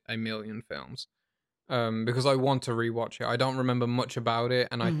listed a million films. Because I want to rewatch it. I don't remember much about it,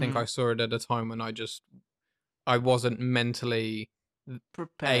 and I think I saw it at a time when I wasn't mentally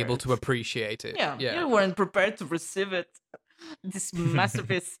Prepared. able to appreciate it. Yeah, you weren't prepared to receive it. This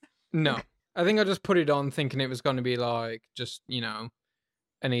masterpiece. No. I think I just put it on thinking it was going to be like just,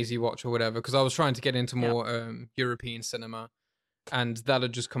 an easy watch or whatever, because I was trying to get into more European cinema, and that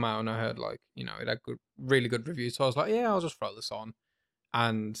had just come out, and I heard it had really good reviews, so I was like, yeah, I'll just throw this on.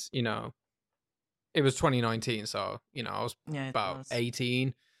 And, it was 2019, so, I was about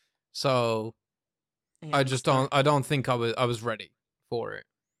 18, so I don't think I was ready for it.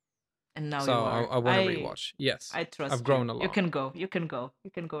 And now so you are. I want to rewatch. Yes. I trust I've grown you. a lot. You can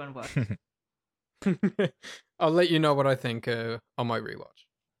go and watch. I'll let you know what I think on my rewatch.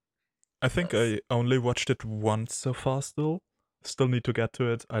 I think I only watched it once so far still. Still need to get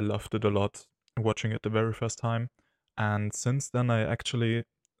to it. I loved it a lot watching it the very first time. And since then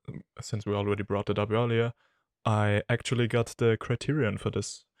since we already brought it up earlier, I actually got the criterion for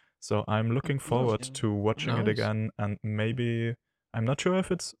this. So I'm looking forward to watching it again, and maybe, I'm not sure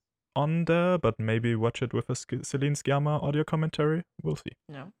if it's on there, but maybe watch it with a Celine Sciamma audio commentary. We'll see.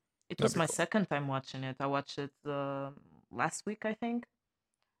 Yeah. It was my second time watching it. I watched it last week, I think.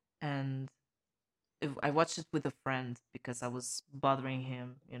 And I watched it with a friend because I was bothering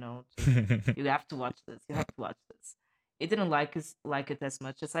him, you have to watch this. You have to watch this. He didn't like it as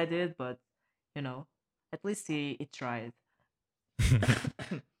much as I did, but, at least he tried.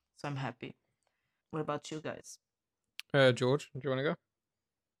 So I'm happy. What about you guys? George, do you want to go?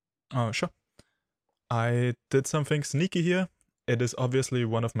 Oh, sure. I did something sneaky here. It is obviously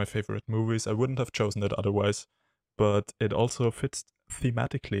one of my favorite movies. I wouldn't have chosen it otherwise, but it also fits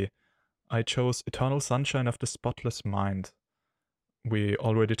thematically. I chose Eternal Sunshine of the Spotless Mind. We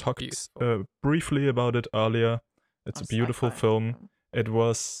already talked briefly about it earlier. It's a beautiful film. It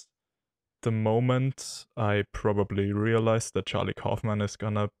was the moment I probably realized that Charlie Kaufman is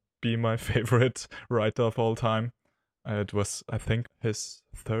gonna be my favorite writer of all time. It was, I think, the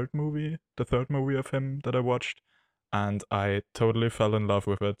third movie of him that I watched, and I totally fell in love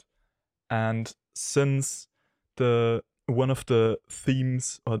with it. And since one of the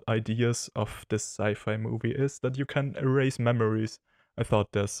themes or ideas of this sci-fi movie is that you can erase memories, I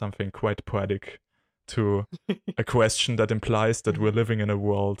thought there's something quite poetic to a question that implies that we're living in a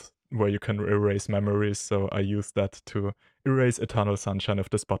world where you can erase memories, so I used that to erase Eternal Sunshine of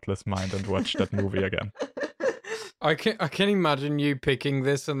the Spotless Mind and watch that movie again. I can imagine you picking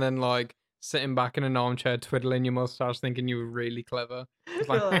this and then sitting back in an armchair twiddling your mustache thinking you were really clever. It's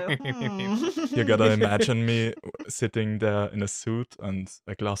like, You gotta imagine me sitting there in a suit and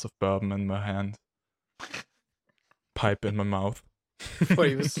a glass of bourbon in my hand, pipe in my mouth. But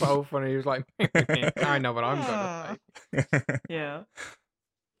he was so funny. He was like, I know what I'm gonna say. Yeah.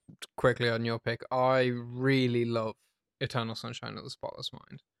 Quickly on your pick, I really love Eternal Sunshine of the Spotless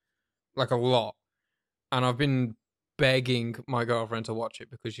Mind. A lot. And I've been begging my girlfriend to watch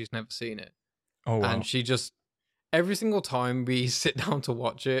it because she's never seen it. Oh, wow. And she just, every single time we sit down to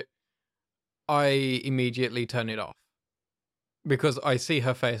watch it, I immediately turn it off. Because I see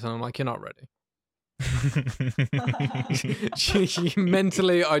her face and I'm like, you're not ready. she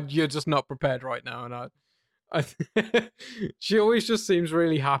mentally, you're just not prepared right now. And she always just seems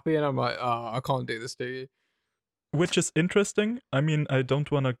really happy, and I'm like, oh, I can't do this to you. Which is interesting. I mean, I don't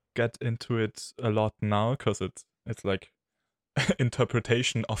want to get into it a lot now because it's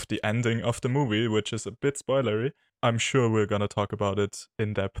interpretation of the ending of the movie, which is a bit spoilery. I'm sure we're gonna talk about it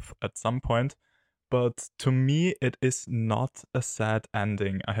in depth at some point. But to me, it is not a sad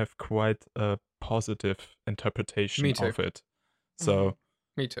ending. I have quite a positive interpretation of it. So,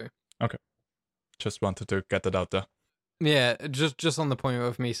 Me too. Okay. Just wanted to get that out there. Yeah, just on the point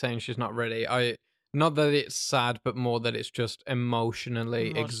of me saying she's not ready. Not that it's sad, but more that it's just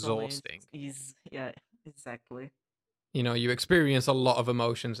emotionally exhausting. Yeah, exactly. You experience a lot of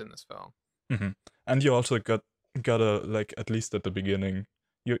emotions in this film. Mm-hmm. And you also gotta, at least at the beginning,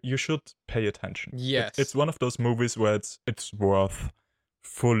 you should pay attention. Yes. It's one of those movies where it's worth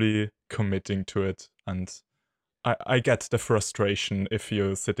fully committing to it, and I get the frustration if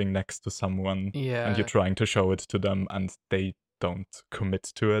you're sitting next to someone Yeah. and you're trying to show it to them and they don't commit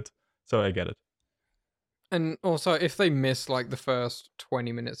to it. So I get it. And also, if they miss like the first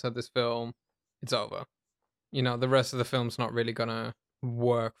 20 minutes of this film, it's over. You know, the rest of the film's not really gonna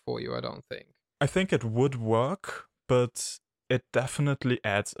work for you, I don't think. I think it would work, but it definitely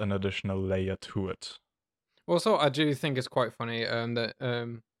adds an additional layer to it. Also, I do think it's quite funny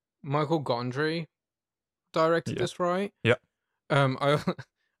that Michael Gondry directed this, right? Yeah. I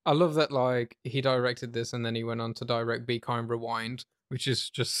I love that like he directed this and then he went on to direct Be Kind Rewind, which is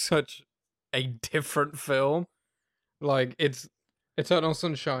just such a different film. Like it's Eternal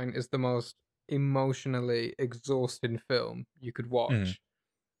Sunshine is the most emotionally exhausting film you could watch.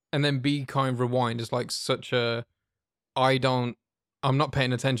 And then Be Kind Rewind is like such a I'm not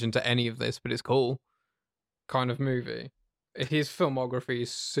paying attention to any of this, but it's cool kind of movie. His filmography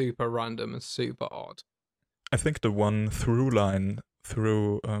is super random and super odd. I think the one through line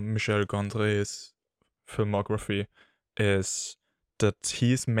through Michel Gondry's filmography is that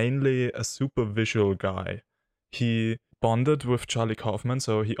he's mainly a super visual guy. He bonded with Charlie Kaufman,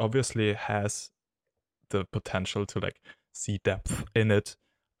 so he obviously has the potential to like see depth in it.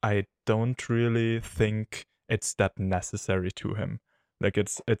 I don't really think it's that necessary to him. Like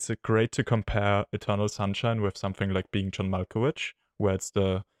it's great to compare Eternal Sunshine with something like Being John Malkovich, where it's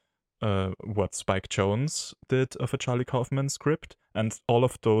the what Spike Jonze did of a Charlie Kaufman script, and all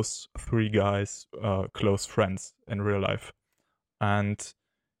of those three guys are close friends in real life. And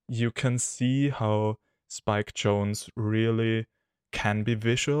you can see how Spike Jonze really can be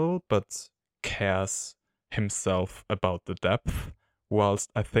visual, but cares himself about the depth, whilst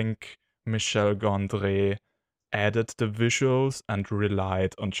I think Michel Gondry added the visuals and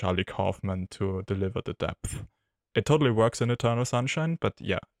relied on Charlie Kaufman to deliver the depth. It totally works in Eternal Sunshine, but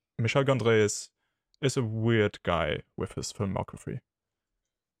yeah, Michel Gondry is a weird guy with his filmography.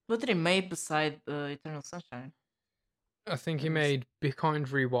 What did he make beside Eternal Sunshine? I think he made Be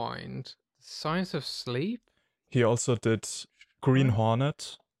Kind Rewind, Science of Sleep. He also did Green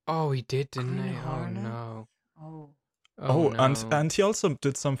Hornet. Oh, he did, didn't Green he? Hornet? Oh Oh. no. Oh, no. and he also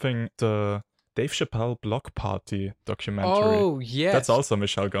did something, the Dave Chappelle Block Party documentary. Oh, yes. That's also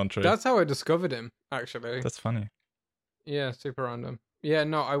Michel Gondry. That's how I discovered him, actually. That's funny. Yeah, super random. Yeah,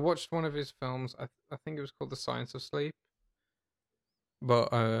 no, I watched one of his films. I think it was called The Science of Sleep.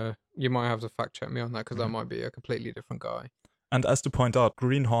 But you might have to fact check me on that because that might be a completely different guy. And as to point out,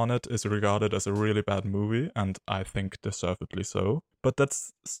 Green Hornet is regarded as a really bad movie, and I think deservedly so. But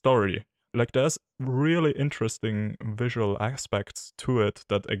that's story. Like, there's really interesting visual aspects to it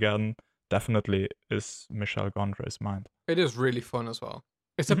that, again, definitely is Michel Gondry's mind. It is really fun as well.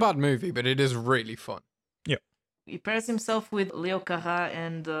 It's a bad movie, but it is really fun. Yeah. He pairs himself with Leo Kara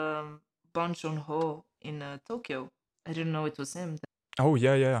and Bong Joon-ho in Tokyo. I didn't know it was him. Oh,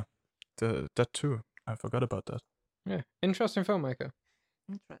 yeah. That too. I forgot about that. Yeah, interesting filmmaker.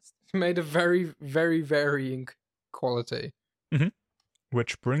 Interesting. It's made a very, very varying quality.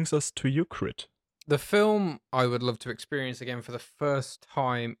 Which brings us to you, Krit. The film I would love to experience again for the first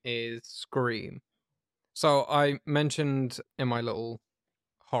time is Scream. So I mentioned in my little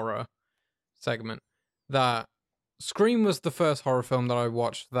horror segment that Scream was the first horror film that I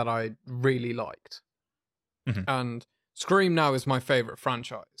watched that I really liked. And Scream now is my favorite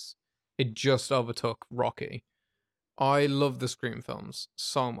franchise. It just overtook Rocky. I love the Scream films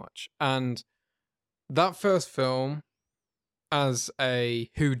so much. And that first film, as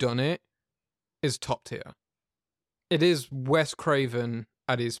a whodunit, is top tier. It is Wes Craven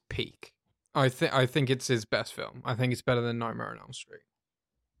at his peak. I think it's his best film. I think it's better than Nightmare on Elm Street.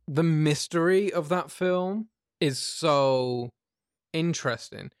 The mystery of that film is so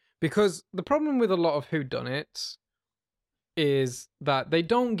interesting because the problem with a lot of whodunits is that they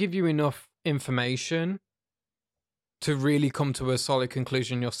don't give you enough information to really come to a solid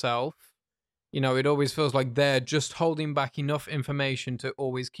conclusion yourself. You know, it always feels like they're just holding back enough information to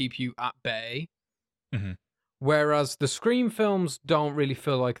always keep you at bay. Whereas the Scream films don't really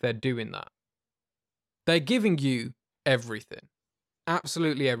feel like they're doing that. They're giving you everything.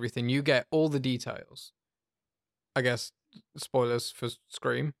 Absolutely everything. You get all the details. I guess, spoilers for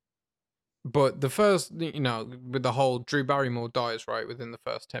Scream. But the first, with the whole Drew Barrymore dies, right, within the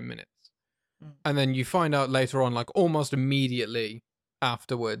first 10 minutes. And then you find out later on, like almost immediately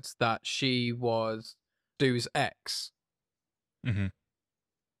afterwards, that she was Stu's ex. And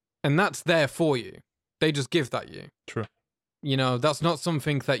that's there for you. They just give that you. True. That's not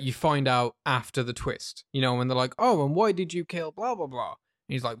something that you find out after the twist. When they're like, oh, and why did you kill blah, blah, blah?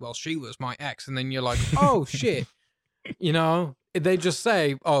 he's like, well, she was my ex. And then you're like, oh, shit. You know, they just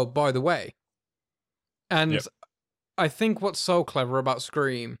say, oh, by the way. And Yep. I think what's so clever about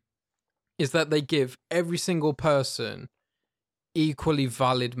Scream is that they give every single person equally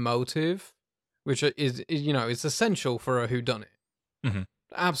valid motive, which is you know, it's essential for a whodunit. Mhm.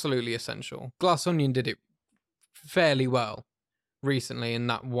 Absolutely essential. Glass Onion did it fairly well recently in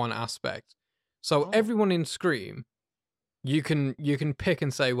that one aspect. So everyone in Scream, you can pick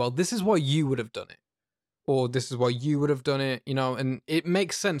and say, well, this is why you would have done it, or this is why you would have done it, you know, and it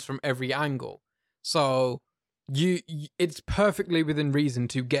makes sense from every angle. So it's perfectly within reason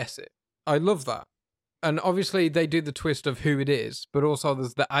to guess it. I love that. And obviously they do the twist of who it is, but also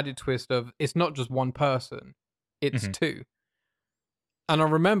there's the added twist of it's not just one person, it's two. And I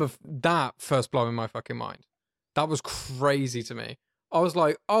remember that first blowing my fucking mind. That was crazy to me. I was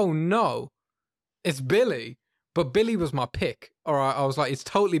like, oh no, it's Billy. But Billy was my pick. All right, I was like, it's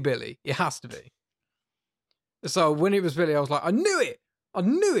totally Billy. It has to be. So when it was Billy, I was like, I knew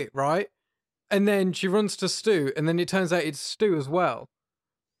it, right? And then she runs to Stu, and then it turns out it's Stu as well.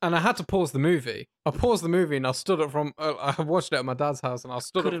 And I had to pause the movie. I paused the movie and I stood up from. I watched it at my dad's house, and I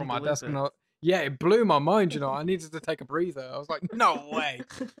stood up from my desk, and it blew my mind. You know, I needed to take a breather. I was like, no way.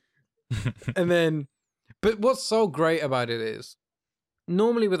 And then, but what's so great about it is,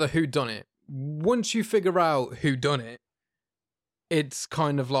 normally with a whodunit, once you figure out who done it, it's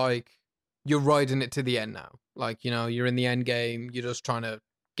kind of like you're riding it to the end now. Like, you know, you're in the end game. You're just trying to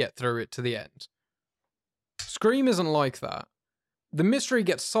get through it to the end. Scream isn't like that. The mystery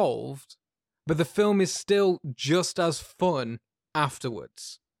gets solved, but the film is still just as fun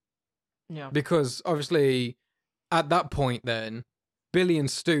afterwards. Yeah. Because obviously, at that point, then Billy and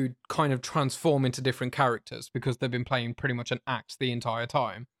Stu kind of transform into different characters because they've been playing pretty much an act the entire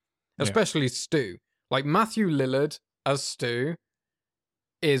time. Especially Stu. Like Matthew Lillard as Stu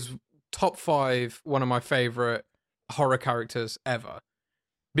is top 5, one of my favorite horror characters ever.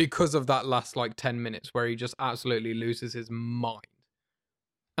 Because of that last like 10 minutes where he just absolutely loses his mind.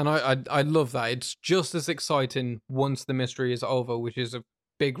 And I love that. It's just as exciting once the mystery is over, which is a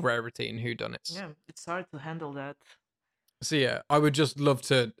big rarity in whodunits. Yeah, it's hard to handle that. So yeah, I would just love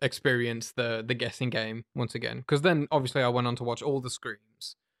to experience the guessing game once again. Because then obviously I went on to watch all the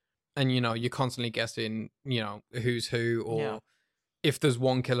Screams. And you know, you're constantly guessing, you know, who's who, or if there's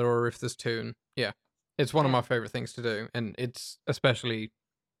one killer or if there's two. And yeah, it's one of my favorite things to do. And it's especially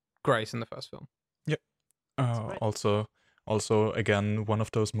great in the first film. Yep. Also, again, one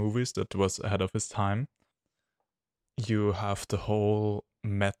of those movies that was ahead of its time. You have the whole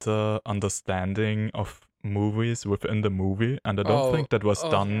meta understanding of movies within the movie, and I don't think that was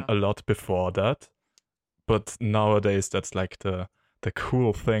done a lot before that. But nowadays, that's like the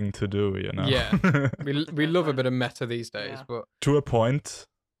cool thing to do, you know? Yeah, we love a bit of meta these days, but to a point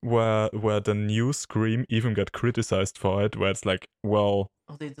where the new Scream even got criticized for it, where it's like, well,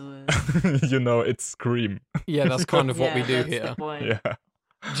 they do it. you know, it's Scream. Yeah, that's kind of what we do that's here. the point. Yeah.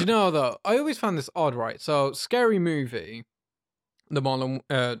 Do you know though? I always found this odd, right? So, Scary Movie, not the Marlon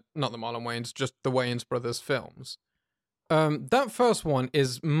Wayans, just the Wayans brothers films. That first one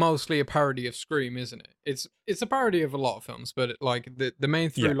is mostly a parody of Scream, isn't it? It's a parody of a lot of films, but the main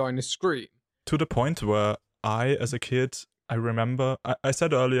through line is Scream. To the point where I, as a kid, I remember, I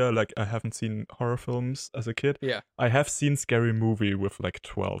said earlier, like, I haven't seen horror films as a kid. Yeah. I have seen Scary Movie with like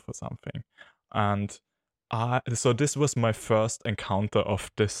 12 or something. And so this was my first encounter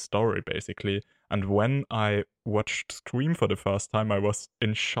of this story, basically. And when I watched Scream for the first time, I was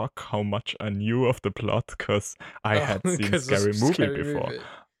in shock how much I knew of the plot, because I had seen Scary Movie before.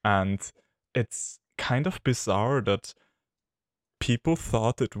 And it's kind of bizarre that people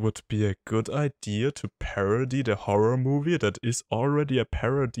thought it would be a good idea to parody the horror movie that is already a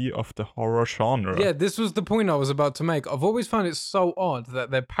parody of the horror genre. Yeah, this was the point I was about to make. I've always found it so odd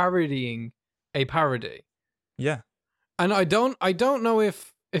that they're parodying a parody. Yeah. And I don't know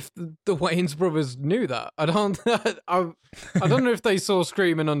if the Wayans brothers knew that. I don't know if they saw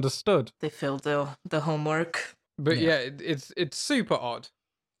Scream and understood. They failed the homework. But yeah, it's super odd.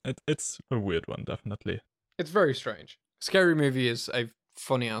 It's a weird one, definitely. It's very strange. Scary Movie is a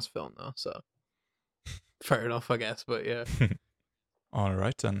funny ass film though, so fair enough, I guess. But yeah. All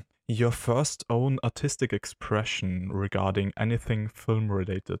right then. Your first own artistic expression regarding anything film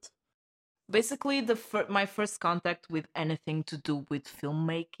related. Basically, my first contact with anything to do with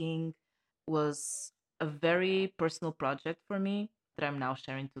filmmaking was a very personal project for me that I'm now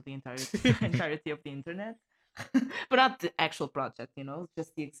sharing to the entirety of the internet. But not the actual project, you know,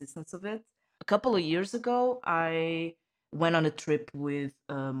 just the existence of it. A couple of years ago, I went on a trip with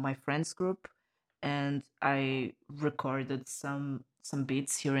my friends group, and I recorded some some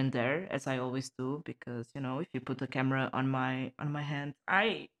beats here and there, as I always do, because if you put a camera on my hand,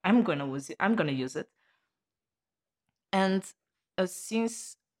 I'm gonna use it. And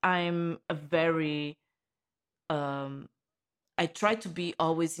since I'm a very I try to be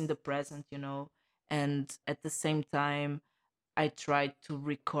always in the present, and at the same time I try to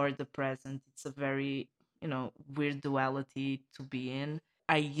record the present. It's a very, weird duality to be in.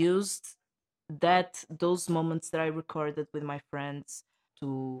 I used those moments that I recorded with my friends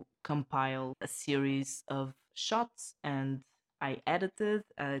to compile a series of shots, and I edited.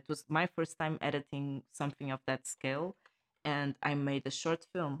 It was my first time editing something of that scale, and I made a short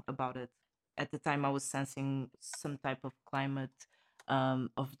film about it. At the time, I was sensing some type of climate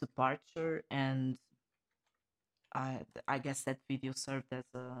of departure, and I guess that video served as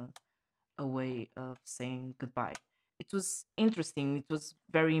a way of saying goodbye. It was interesting. It was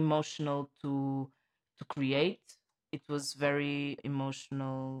very emotional to create. It was very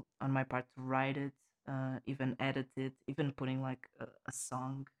emotional on my part to write it, even edit it, even putting like a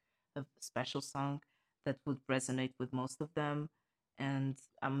song, a special song that would resonate with most of them. And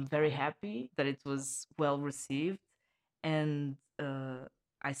I'm very happy that it was well received. And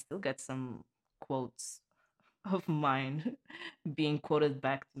I still get some quotes of mine being quoted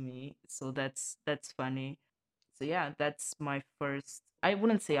back to me, so that's funny. So yeah, that's my first, I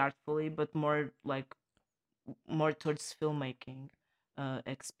wouldn't say artfully, but more like more towards filmmaking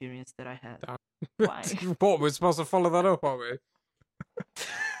experience that I had. Why? What, we're supposed to follow that up, are we?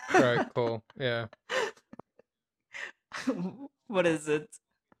 Right, cool. Yeah. What is it?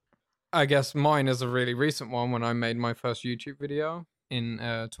 I guess mine is a really recent one when I made my first YouTube video in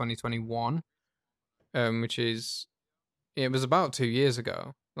 2021, which is, it was about 2 years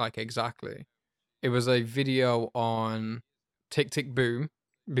ago, like exactly. It was a video on Tick Tick Boom,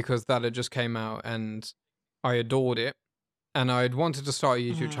 because that had just came out and I adored it. And I'd wanted to start a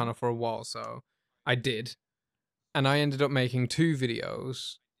YouTube channel for a while, so I did. And I ended up making 2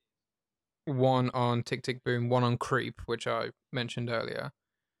 videos. One on Tick Tick Boom, one on Creep, which I mentioned earlier.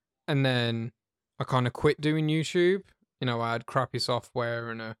 And then I kind of quit doing YouTube. I had crappy software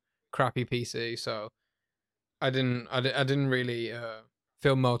and a crappy PC, so I didn't really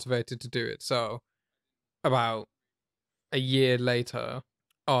feel motivated to do it. So about a year later,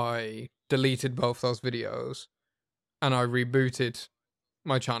 I deleted both those videos and I rebooted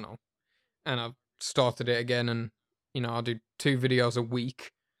my channel, and I've started it again. And I'll do 2 videos a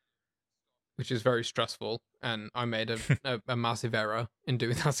week, which is very stressful, and I made a massive error in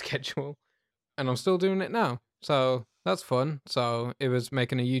doing that schedule, and I'm still doing it now, so that's fun. So it was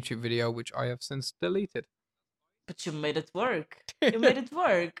making a YouTube video, which I have since deleted. But you made it work. You made it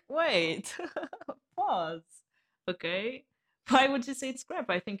work. Wait. Pause. Okay. Why would you say it's crap?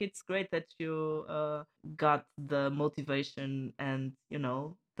 I think it's great that you got the motivation and,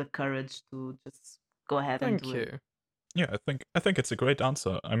 the courage to just go ahead and do it. Yeah, I think it's a great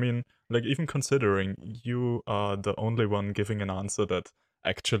answer. I mean, like, even considering you are the only one giving an answer that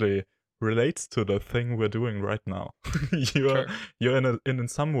actually relates to the thing we're doing right now. You're in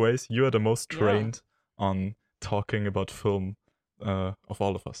some ways you're the most trained on talking about film of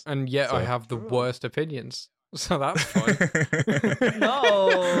all of us. And yet I have the worst opinions. So that's fun.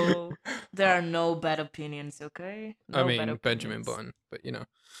 No, there are no bad opinions, okay? No I mean, bad opinions. Benjamin Button, but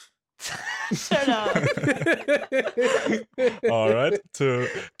Shut up. All right,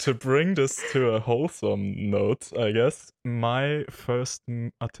 to bring this to a wholesome note, I guess, my first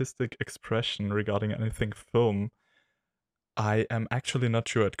artistic expression regarding anything film, I am actually not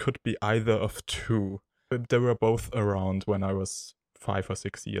sure. It could be either of 2. They were both around when I was 5 or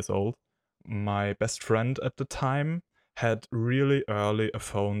 6 years old. My best friend at the time had really early a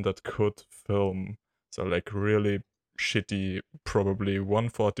phone that could film. So like really shitty, probably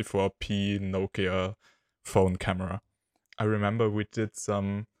 144p Nokia phone camera. I remember we did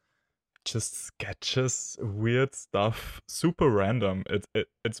some just sketches, weird stuff, super random.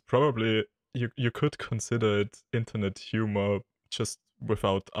 It's probably, you could consider it internet humor just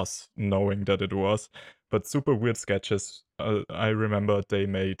without us knowing that it was, but super weird sketches. I remember they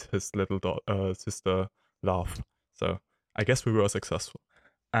made his little sister laugh, so I guess we were successful.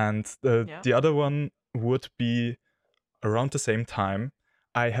 And the other one would be around the same time.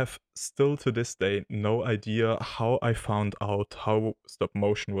 I have still to this day no idea how I found out how stop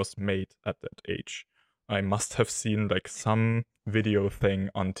motion was made at that age. I must have seen like some video thing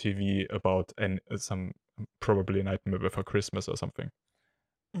on TV about some probably Nightmare Before Christmas or something.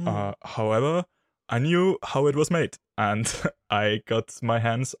 However, I knew how it was made, and I got my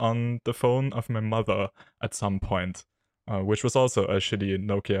hands on the phone of my mother at some point, which was also a shitty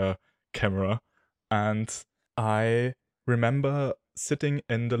Nokia camera. And I remember sitting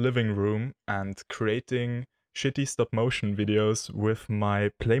in the living room and creating shitty stop motion videos with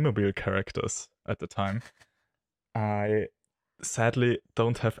my Playmobil characters at the time. I sadly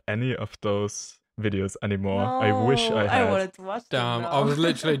don't have any of those videos anymore. I wish I No, had. wanted to watch them Damn, now. I was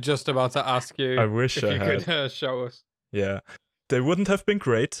literally just about to ask you I wish if I you had. could show us. Yeah. They wouldn't have been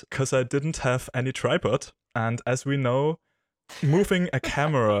great because I didn't have any tripod. And as we know, moving a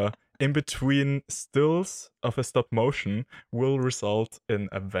camera in between stills of a stop motion will result in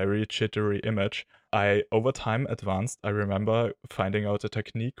a very jittery image. I, over time, advanced. I remember finding out a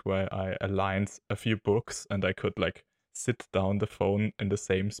technique where I aligned a few books and I could like sit down the phone in the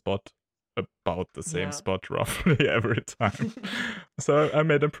same spot, about the same Yeah. spot roughly every time. So I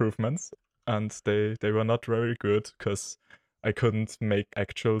made improvements, and they were not very good because I couldn't make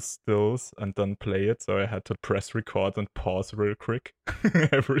actual stills and then play it, so I had to press record and pause real quick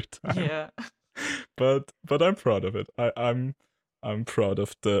every time. Yeah. But I'm proud of it. I'm proud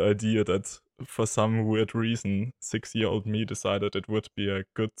of the idea that for some weird reason 6-year-old me decided it would be a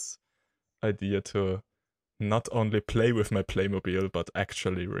good idea to not only play with my Playmobil but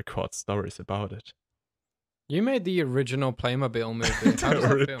actually record stories about it. You made the original Playmobil movie. How does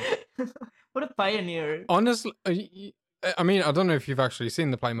that feel? What a pioneer. Honestly, I mean, I don't know if you've actually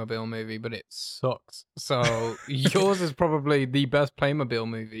seen the Playmobil movie, but it sucks. So yours is probably the best Playmobil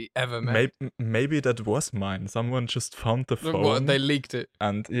movie ever made. Maybe that was mine. Someone just found the phone. What, they leaked it.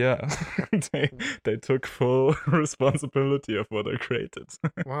 And yeah, they took full responsibility of what I created.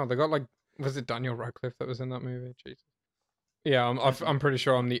 Wow, they got like, was it Daniel Radcliffe that was in that movie? Jesus. Yeah, I'm pretty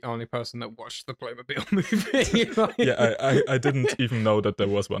sure I'm the only person that watched the Playmobil movie. Like, Yeah, I didn't even know that there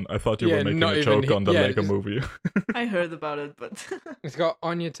was one. I thought you were making a joke on the Lego movie. I heard about it, but it's got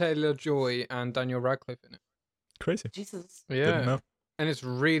Anya Taylor-Joy and Daniel Radcliffe in it. Crazy. Jesus. Yeah, Didn't know. and it's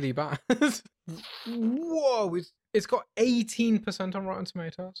really bad. Whoa, it's got 18% on Rotten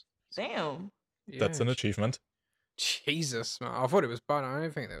Tomatoes. Damn. That's an Yeah, achievement. Jesus, man. I thought it was bad. I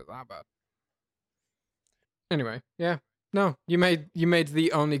don't think it was that bad. Anyway, yeah. No, you made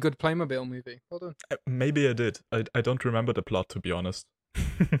the only good Playmobil movie. Well done. Maybe I did. I don't remember the plot, to be honest.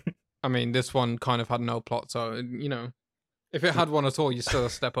 I mean, this one kind of had no plot, so, you know, if it had one at all, you still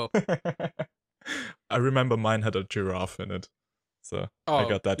step up. I remember mine had a giraffe in it. So I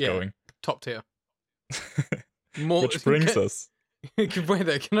got that yeah. going. Top tier. More, Which brings us. Wait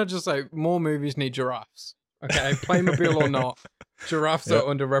there, can I just say, more movies need giraffes. Okay, Playmobil or not, giraffes are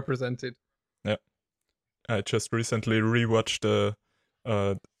underrepresented. Yeah. I just recently rewatched the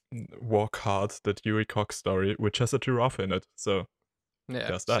Walk Hard, the Dewey Cox story, which has a giraffe in it. So Yeah,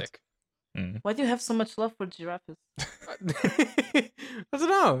 just that. sick. Why do you have so much love for giraffes? I don't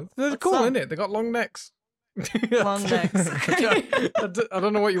know. They're What's cool, up? innit? They got long necks. Long necks. I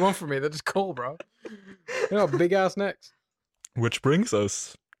don't know what you want from me. They're just cool, bro. They got big ass necks. Which brings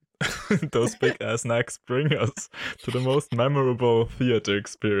us, those big ass necks bring us to the most memorable theater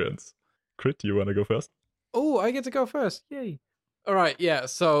experience. Krit, you want to go first? Oh, I get to go first. Yay. All right, yeah.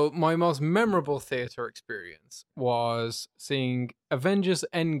 So my most memorable theater experience was seeing Avengers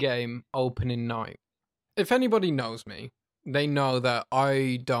Endgame opening night. If anybody knows me, they know that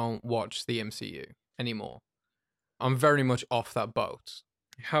I don't watch the MCU anymore. I'm very much off that boat.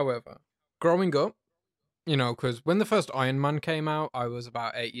 However, growing up, you know, because when the first Iron Man came out, I was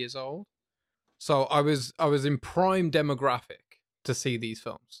about 8 years old. So I was in prime demographic to see these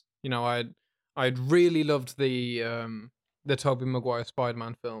films. You know, I'd really loved the Tobey Maguire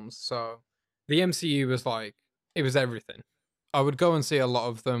Spider-Man films. So the MCU was like, it was everything. I would go and see a lot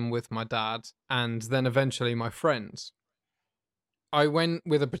of them with my dad and then eventually my friends. I went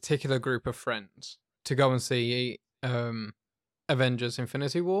with a particular group of friends to go and see Avengers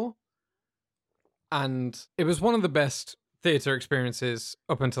Infinity War. And it was one of the best theater experiences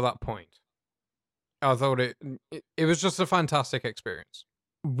up until that point. I thought it was just a fantastic experience.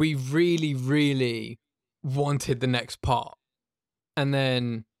 We really, really wanted the next part. And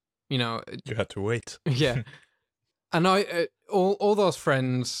then, you know... You had to wait. Yeah. And I all those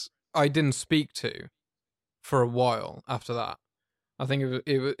friends I didn't speak to for a while after that. I think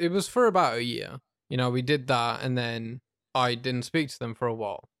it was for about a year. You know, we did that and then I didn't speak to them for a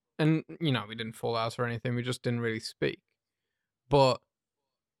while. And, you know, we didn't fall out or anything. We just didn't really speak. But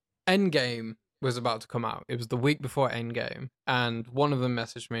Endgame was about to come out. It was the week before Endgame. And one of them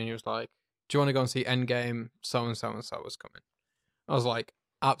messaged me and he was like, do you want to go and see Endgame? So-and-so and so was coming. I was like,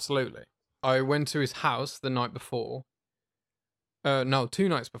 absolutely. I went to his house the night before. No, 2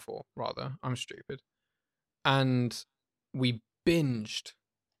 nights before, rather. I'm stupid. And we binged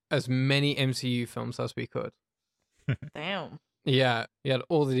as many MCU films as we could. Damn. Yeah, we had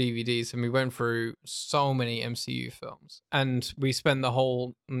all the DVDs and we went through so many MCU films. And we spent the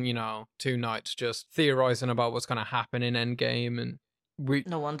whole, 2 nights just theorizing about what's going to happen in Endgame. And we,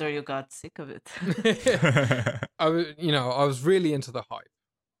 No wonder you got sick of it. I was really into the hype.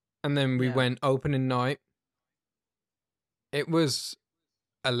 And then we Yeah. went opening night. It was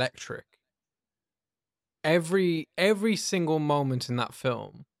electric. Every single moment in that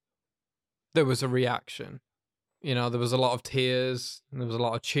film, there was a reaction. There was a lot of tears and there was a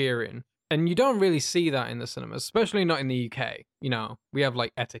lot of cheering. And you don't really see that in the cinema, especially not in the UK. We have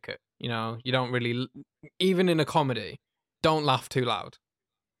like etiquette. You don't really, even in a comedy, don't laugh too loud.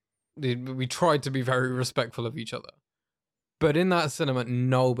 We tried to be very respectful of each other. But in that cinema,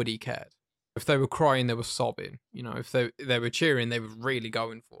 nobody cared. If they were crying, they were sobbing. If they were cheering, they were really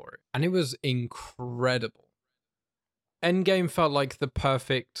going for it. And it was incredible. Endgame felt like the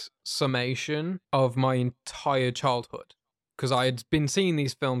perfect summation of my entire childhood. Because I had been seeing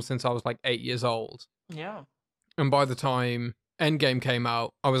these films since I was like 8 years old. Yeah. And by the time Endgame came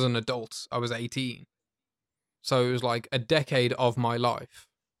out, I was an adult. I was 18. So it was like a decade of my life.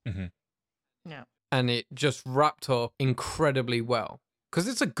 Mm-hmm. Yeah. And it just wrapped up incredibly well. Because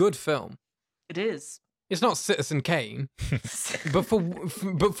it's a good film. It is. It's not Citizen Kane, but for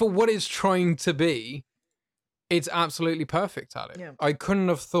what it's trying to be, it's absolutely perfect at it. Yeah. I couldn't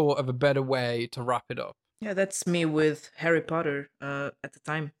have thought of a better way to wrap it up. Yeah, that's me with Harry Potter at the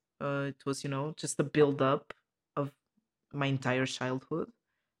time. It was, just the build up of my entire childhood.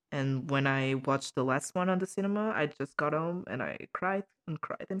 And when I watched the last one on the cinema, I just got home and I cried and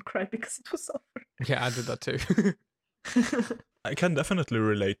cried and cried because it was over. Yeah, I did that too. I can definitely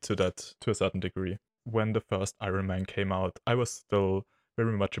relate to that to a certain degree. When the first Iron Man came out, I was still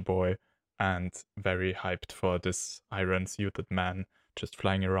very much a boy and very hyped for this iron-suited man just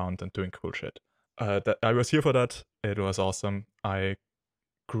flying around and doing cool shit. I was here for that. It was awesome. I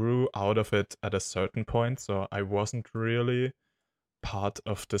grew out of it at a certain point, so I wasn't really part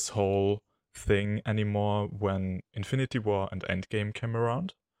of this whole thing anymore when Infinity War and Endgame came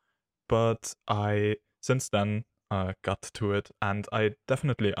around. But I, since then, got to it, and I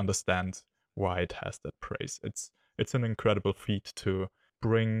definitely understand why it has that praise. It's an incredible feat to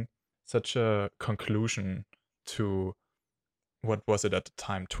bring such a conclusion to, what was it at the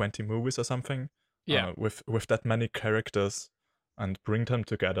time, 20 movies or something? Yeah. With that many characters, and bring them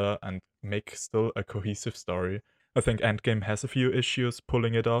together and make still a cohesive story. I think Endgame has a few issues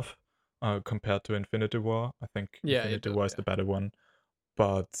pulling it off compared to Infinity War. I think Infinity War is the better one.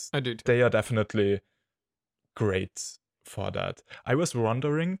 But I do too. They are definitely great for that. I was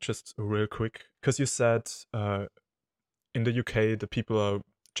wondering, just real quick, because you said in the UK the people are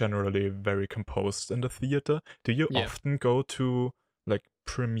generally very composed in the theater. Do you often go to like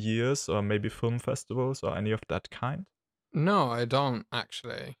premieres or maybe film festivals or any of that kind? No, I don't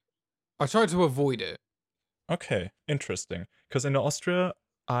actually. I try to avoid it. Okay, interesting. Because in Austria,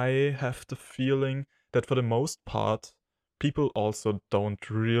 I have the feeling that for the most part, people also don't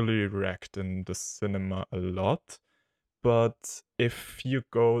really react in the cinema a lot. But if you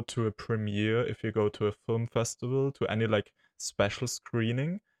go to a premiere, if you go to a film festival, to any like special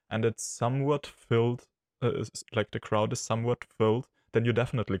screening, and it's somewhat filled, like the crowd is somewhat filled, then you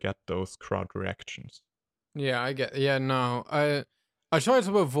definitely get those crowd reactions. Yeah, I get. Yeah, no, I try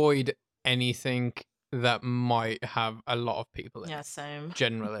to avoid anything that might have a lot of people in Yeah, it. same.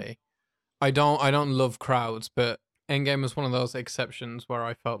 Generally, I don't love crowds, but Endgame was one of those exceptions where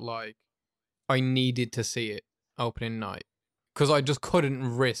I felt like I needed to see it opening night because I just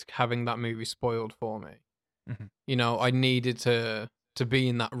couldn't risk having that movie spoiled for me. Mm-hmm. I needed to be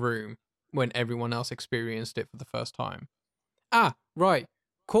in that room when everyone else experienced it for the first time. Ah, right.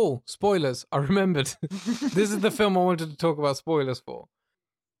 Cool. Spoilers. I remembered. This is the film I wanted to talk about spoilers for.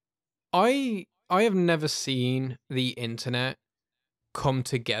 I have never seen the internet come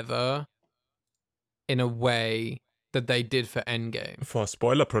together in a way that they did for Endgame. For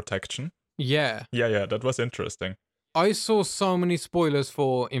spoiler protection? Yeah. Yeah, that was interesting. I saw so many spoilers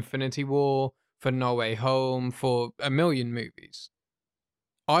for Infinity War, for No Way Home, for a million movies.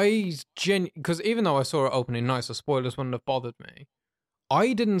 Because even though I saw it opening night, so spoilers wouldn't have bothered me.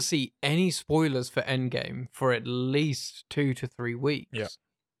 I didn't see any spoilers for Endgame for at least 2 to 3 weeks. Yeah,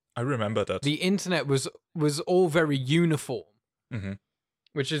 I remember that. The internet was all very uniform,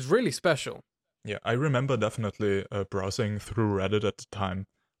 which is really special. Yeah, I remember definitely browsing through Reddit at the time,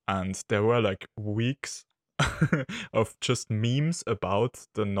 and there were like weeks of just memes about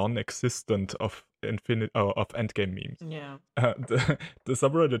the non-existent of Endgame memes. Yeah. The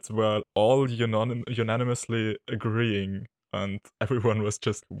subreddits were all unanimously agreeing, and everyone was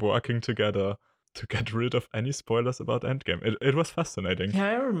just working together to get rid of any spoilers about Endgame. It was fascinating. Yeah,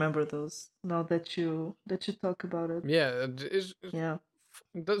 I remember those. Now that you talk about it. Yeah, Yeah.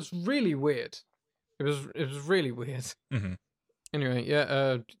 that's really weird. It was really weird. Hmm. Anyway,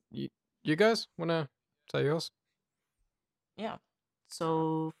 yeah. You guys wanna say yours? Yeah.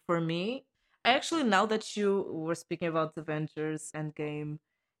 So for me, actually, now that you were speaking about Avengers Endgame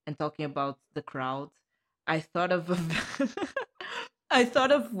and talking about the crowd, I thought of I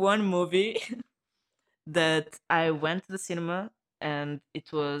thought of one movie that I went to the cinema and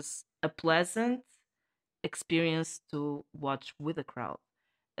it was a pleasant experience to watch with a crowd.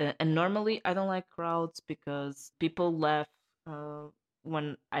 And normally I don't like crowds because people laugh uh,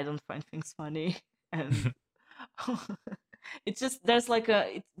 when I don't find things funny, and it's just there's like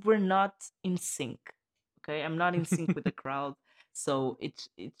we're not in sync. Okay, I'm not in sync with the crowd, so it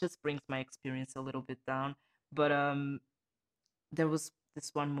just brings my experience a little bit down. But there was this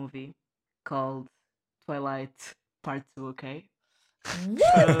one movie called Twilight Part Two. Okay,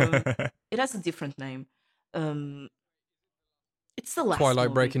 it has a different name. Um, it's the last Twilight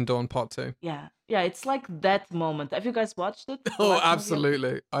movie. Breaking Dawn Part 2. Yeah, it's like that moment. Have you guys watched it? The Oh, last movie?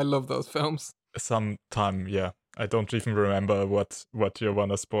 absolutely. I love those films. Sometime, yeah. I don't even remember what you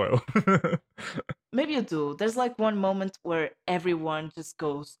wanna spoil. Maybe you do. There's like one moment where everyone just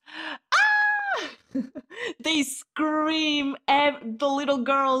goes, ah! They scream. The little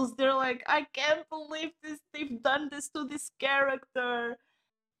girls, they're like, I can't believe this. They've done this to this character.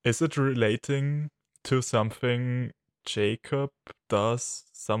 Is it relating to something Jacob does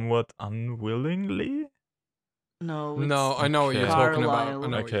somewhat unwillingly? No, No, I know what you're Okay. talking about. I Carlisle.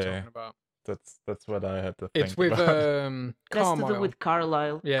 know what you're Okay. talking about. That's what I had to think It's with about. It has to do Carmyle. with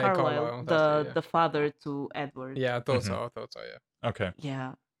Carlisle. Yeah, Carlisle, that's it, yeah. the father to Edward. Yeah, I thought so. Yeah. Okay.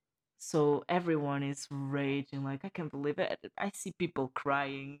 Yeah. So everyone is raging, like, I can't believe it. I see people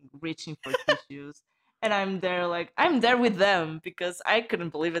crying, reaching for tissues. And I'm there with them because I couldn't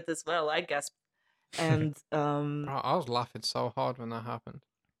believe it as well. I gasped. And Bro, I was laughing so hard when that happened.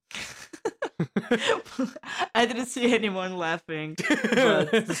 I didn't see anyone laughing. But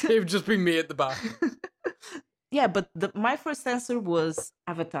It would just be me at the back. yeah, but my first answer was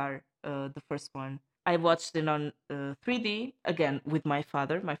Avatar, the first one. I watched it on 3D again with my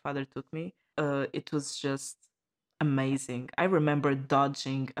father. My father took me. It was just amazing. I remember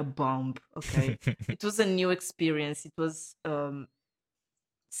dodging a bomb. Okay, it was a new experience. It was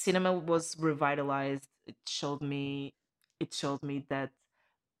cinema was revitalized. It showed me that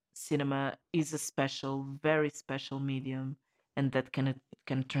cinema is a special, very special medium, and that it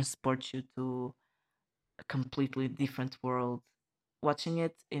can transport you to a completely different world. Watching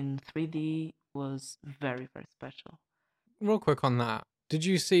it in 3D was very, very special. Real quick on that. Did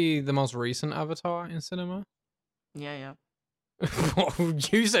you see the most recent Avatar in cinema? Yeah.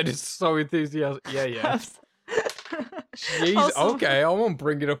 You said it's so enthusiastic. Yeah. Jeez, Also, okay, I won't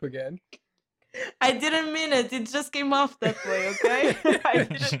bring it up again. I didn't mean it. It just came off that way, okay?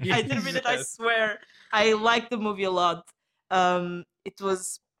 I didn't mean it, I Jesus. swear. I liked the movie a lot. It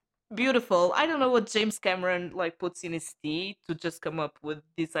was beautiful. I don't know what James Cameron puts in his tea to just come up with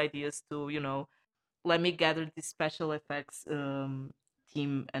these ideas to, let me gather this special effects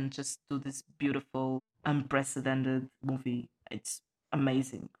team and just do this beautiful, unprecedented movie. It's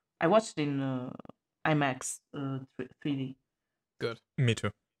amazing. I watched it in IMAX 3D. Good. Me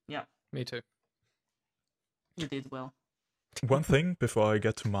too. Yeah, Me too. you did well. One thing before I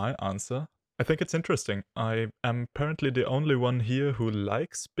get to my answer, I think it's interesting. I am apparently the only one here who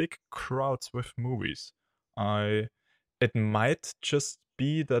likes big crowds with movies. It might just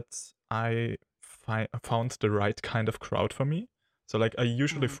be that I found the right kind of crowd for me. So I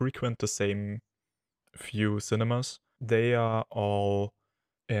usually frequent the same few cinemas. They are all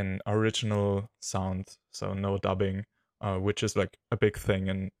in original sound, so no dubbing, which is a big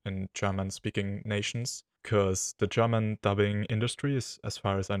thing in German-speaking nations. Because the German dubbing industry is, as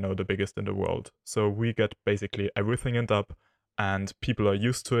far as I know, the biggest in the world. So we get basically everything in dub, and people are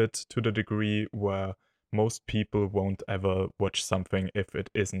used to it to the degree where most people won't ever watch something if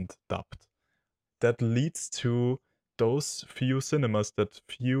it isn't dubbed. That leads to those few cinemas, that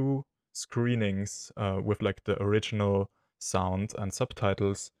few screenings with the original sound and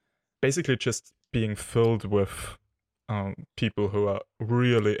subtitles, basically just being filled with people who are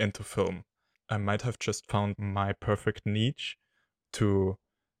really into film. I might have just found my perfect niche to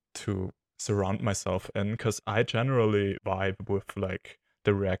surround myself in, because I generally vibe with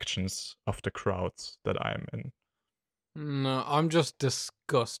the reactions of the crowds that I'm in. No, I'm just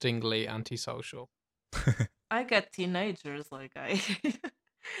disgustingly antisocial. I get teenagers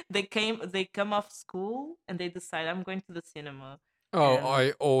they come off school and they decide I'm going to the cinema. Oh, And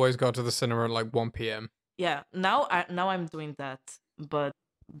I always go to the cinema at like 1 p.m. yeah, now I'm doing that, but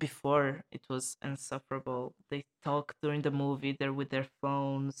before it was insufferable. They talk during the movie. They're with their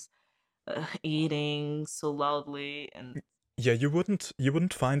phones, eating so loudly, and Yeah, you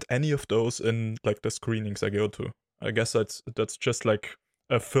wouldn't find any of those in like the screenings I go to. I guess that's just like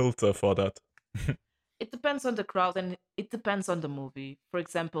a filter for that. it depends on the crowd and it depends on the movie. For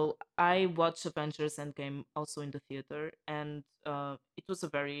example, I watched Avengers Endgame also in the theater, and it was a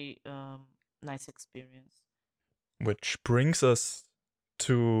very nice experience. Which brings us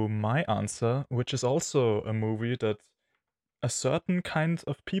to my answer, which is also a movie that a certain kind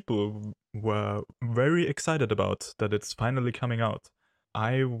of people were very excited about that it's finally coming out.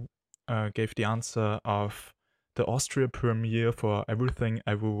 I gave the answer of the Austria premiere for Everything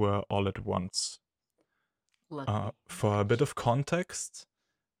Everywhere All at Once. Lucky. For a bit of context,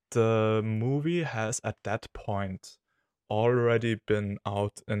 the movie has at that point already been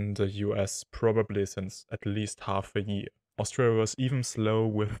out in the US probably since at least half a year. Austria was even slow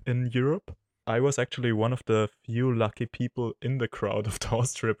within Europe. I was actually one of the few lucky people in the crowd of the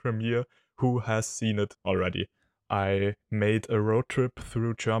Austria premiere who has seen it already. I made a road trip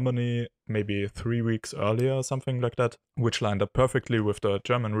through Germany maybe 3 weeks earlier, or something like that, which lined up perfectly with the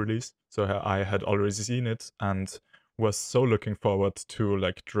German release. So I had already seen it and was so looking forward to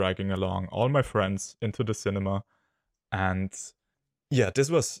like dragging along all my friends into the cinema. And yeah, this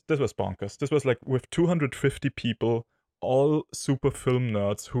was bonkers. This was like with 250 people, all super film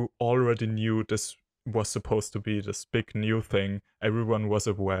nerds who already knew this was supposed to be this big new thing. Everyone was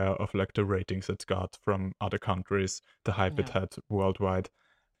aware of like the ratings it got from other countries, the hype it Yeah. had worldwide.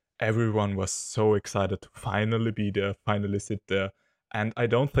 Everyone was so excited to finally be there, finally sit there. And I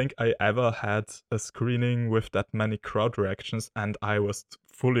don't think I ever had a screening with that many crowd reactions, and I was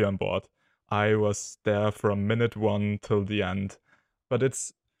fully on board. I was there from minute one till the end. But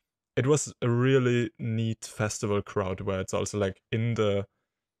it was a really neat festival crowd where it's also like in the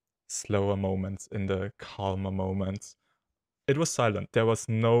slower moments, in the calmer moments. It was silent. There was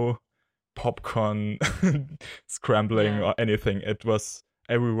no popcorn scrambling Yeah. or anything. It was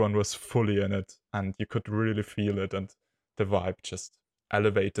everyone was fully in it and you could really feel it, and the vibe just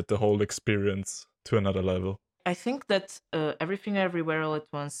elevated the whole experience to another level. I think that Everything Everywhere All at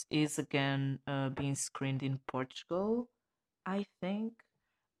Once is again being screened in Portugal. I think.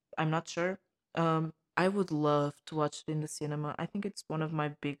 I'm not sure. I would love to watch it in the cinema. I think it's one of my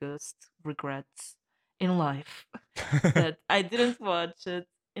biggest regrets in life that I didn't watch it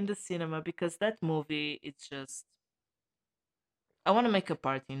in the cinema, because that movie, it's just. I want to make a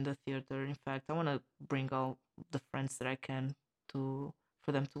party in the theater. In fact, I want to bring all the friends that I can to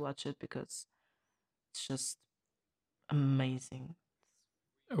for them to watch it, because it's just amazing.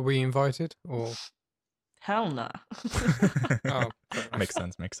 Are we invited or? Hell nah. Oh, fair enough.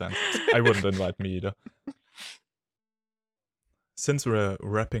 Makes sense. I wouldn't invite me either. Since we're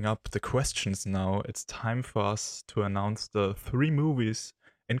wrapping up the questions now, it's time for us to announce the 3 movies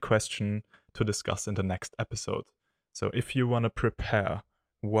in question to discuss in the next episode. So if you want to prepare,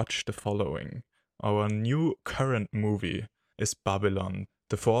 watch the following. Our new current movie is Babylon,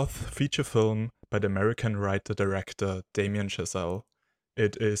 the 4th feature film by the American writer-director Damien Chazelle.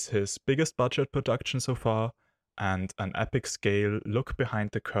 It is his biggest budget production so far, and an epic scale look behind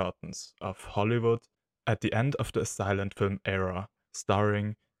the curtains of Hollywood at the end of the silent film era,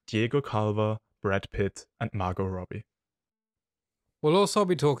 starring Diego Calva, Brad Pitt, and Margot Robbie. We'll also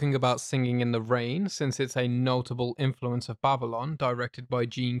be talking about Singing in the Rain, since it's a notable influence of Babylon, directed by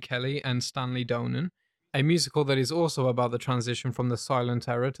Gene Kelly and Stanley Donen, a musical that is also about the transition from the silent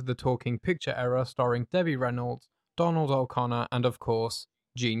era to the talking picture era, starring Debbie Reynolds, Donald O'Connor, and of course,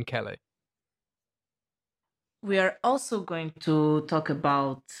 Gene Kelly. We are also going to talk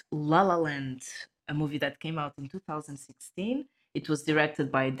about La La Land, a movie that came out in 2016. It was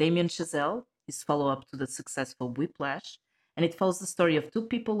directed by Damien Chazelle, his follow-up to the successful Whiplash, and it follows the story of 2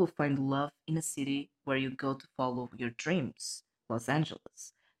 people who find love in a city where you go to follow your dreams, Los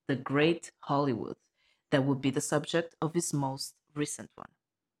Angeles, the great Hollywood. That would be the subject of his most recent one.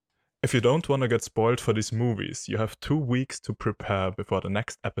 If you don't want to get spoiled for these movies, you have 2 weeks to prepare before the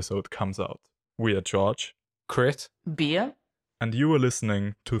next episode comes out. We are George, Krit, Bia, and you are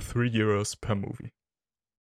listening to €3 per movie.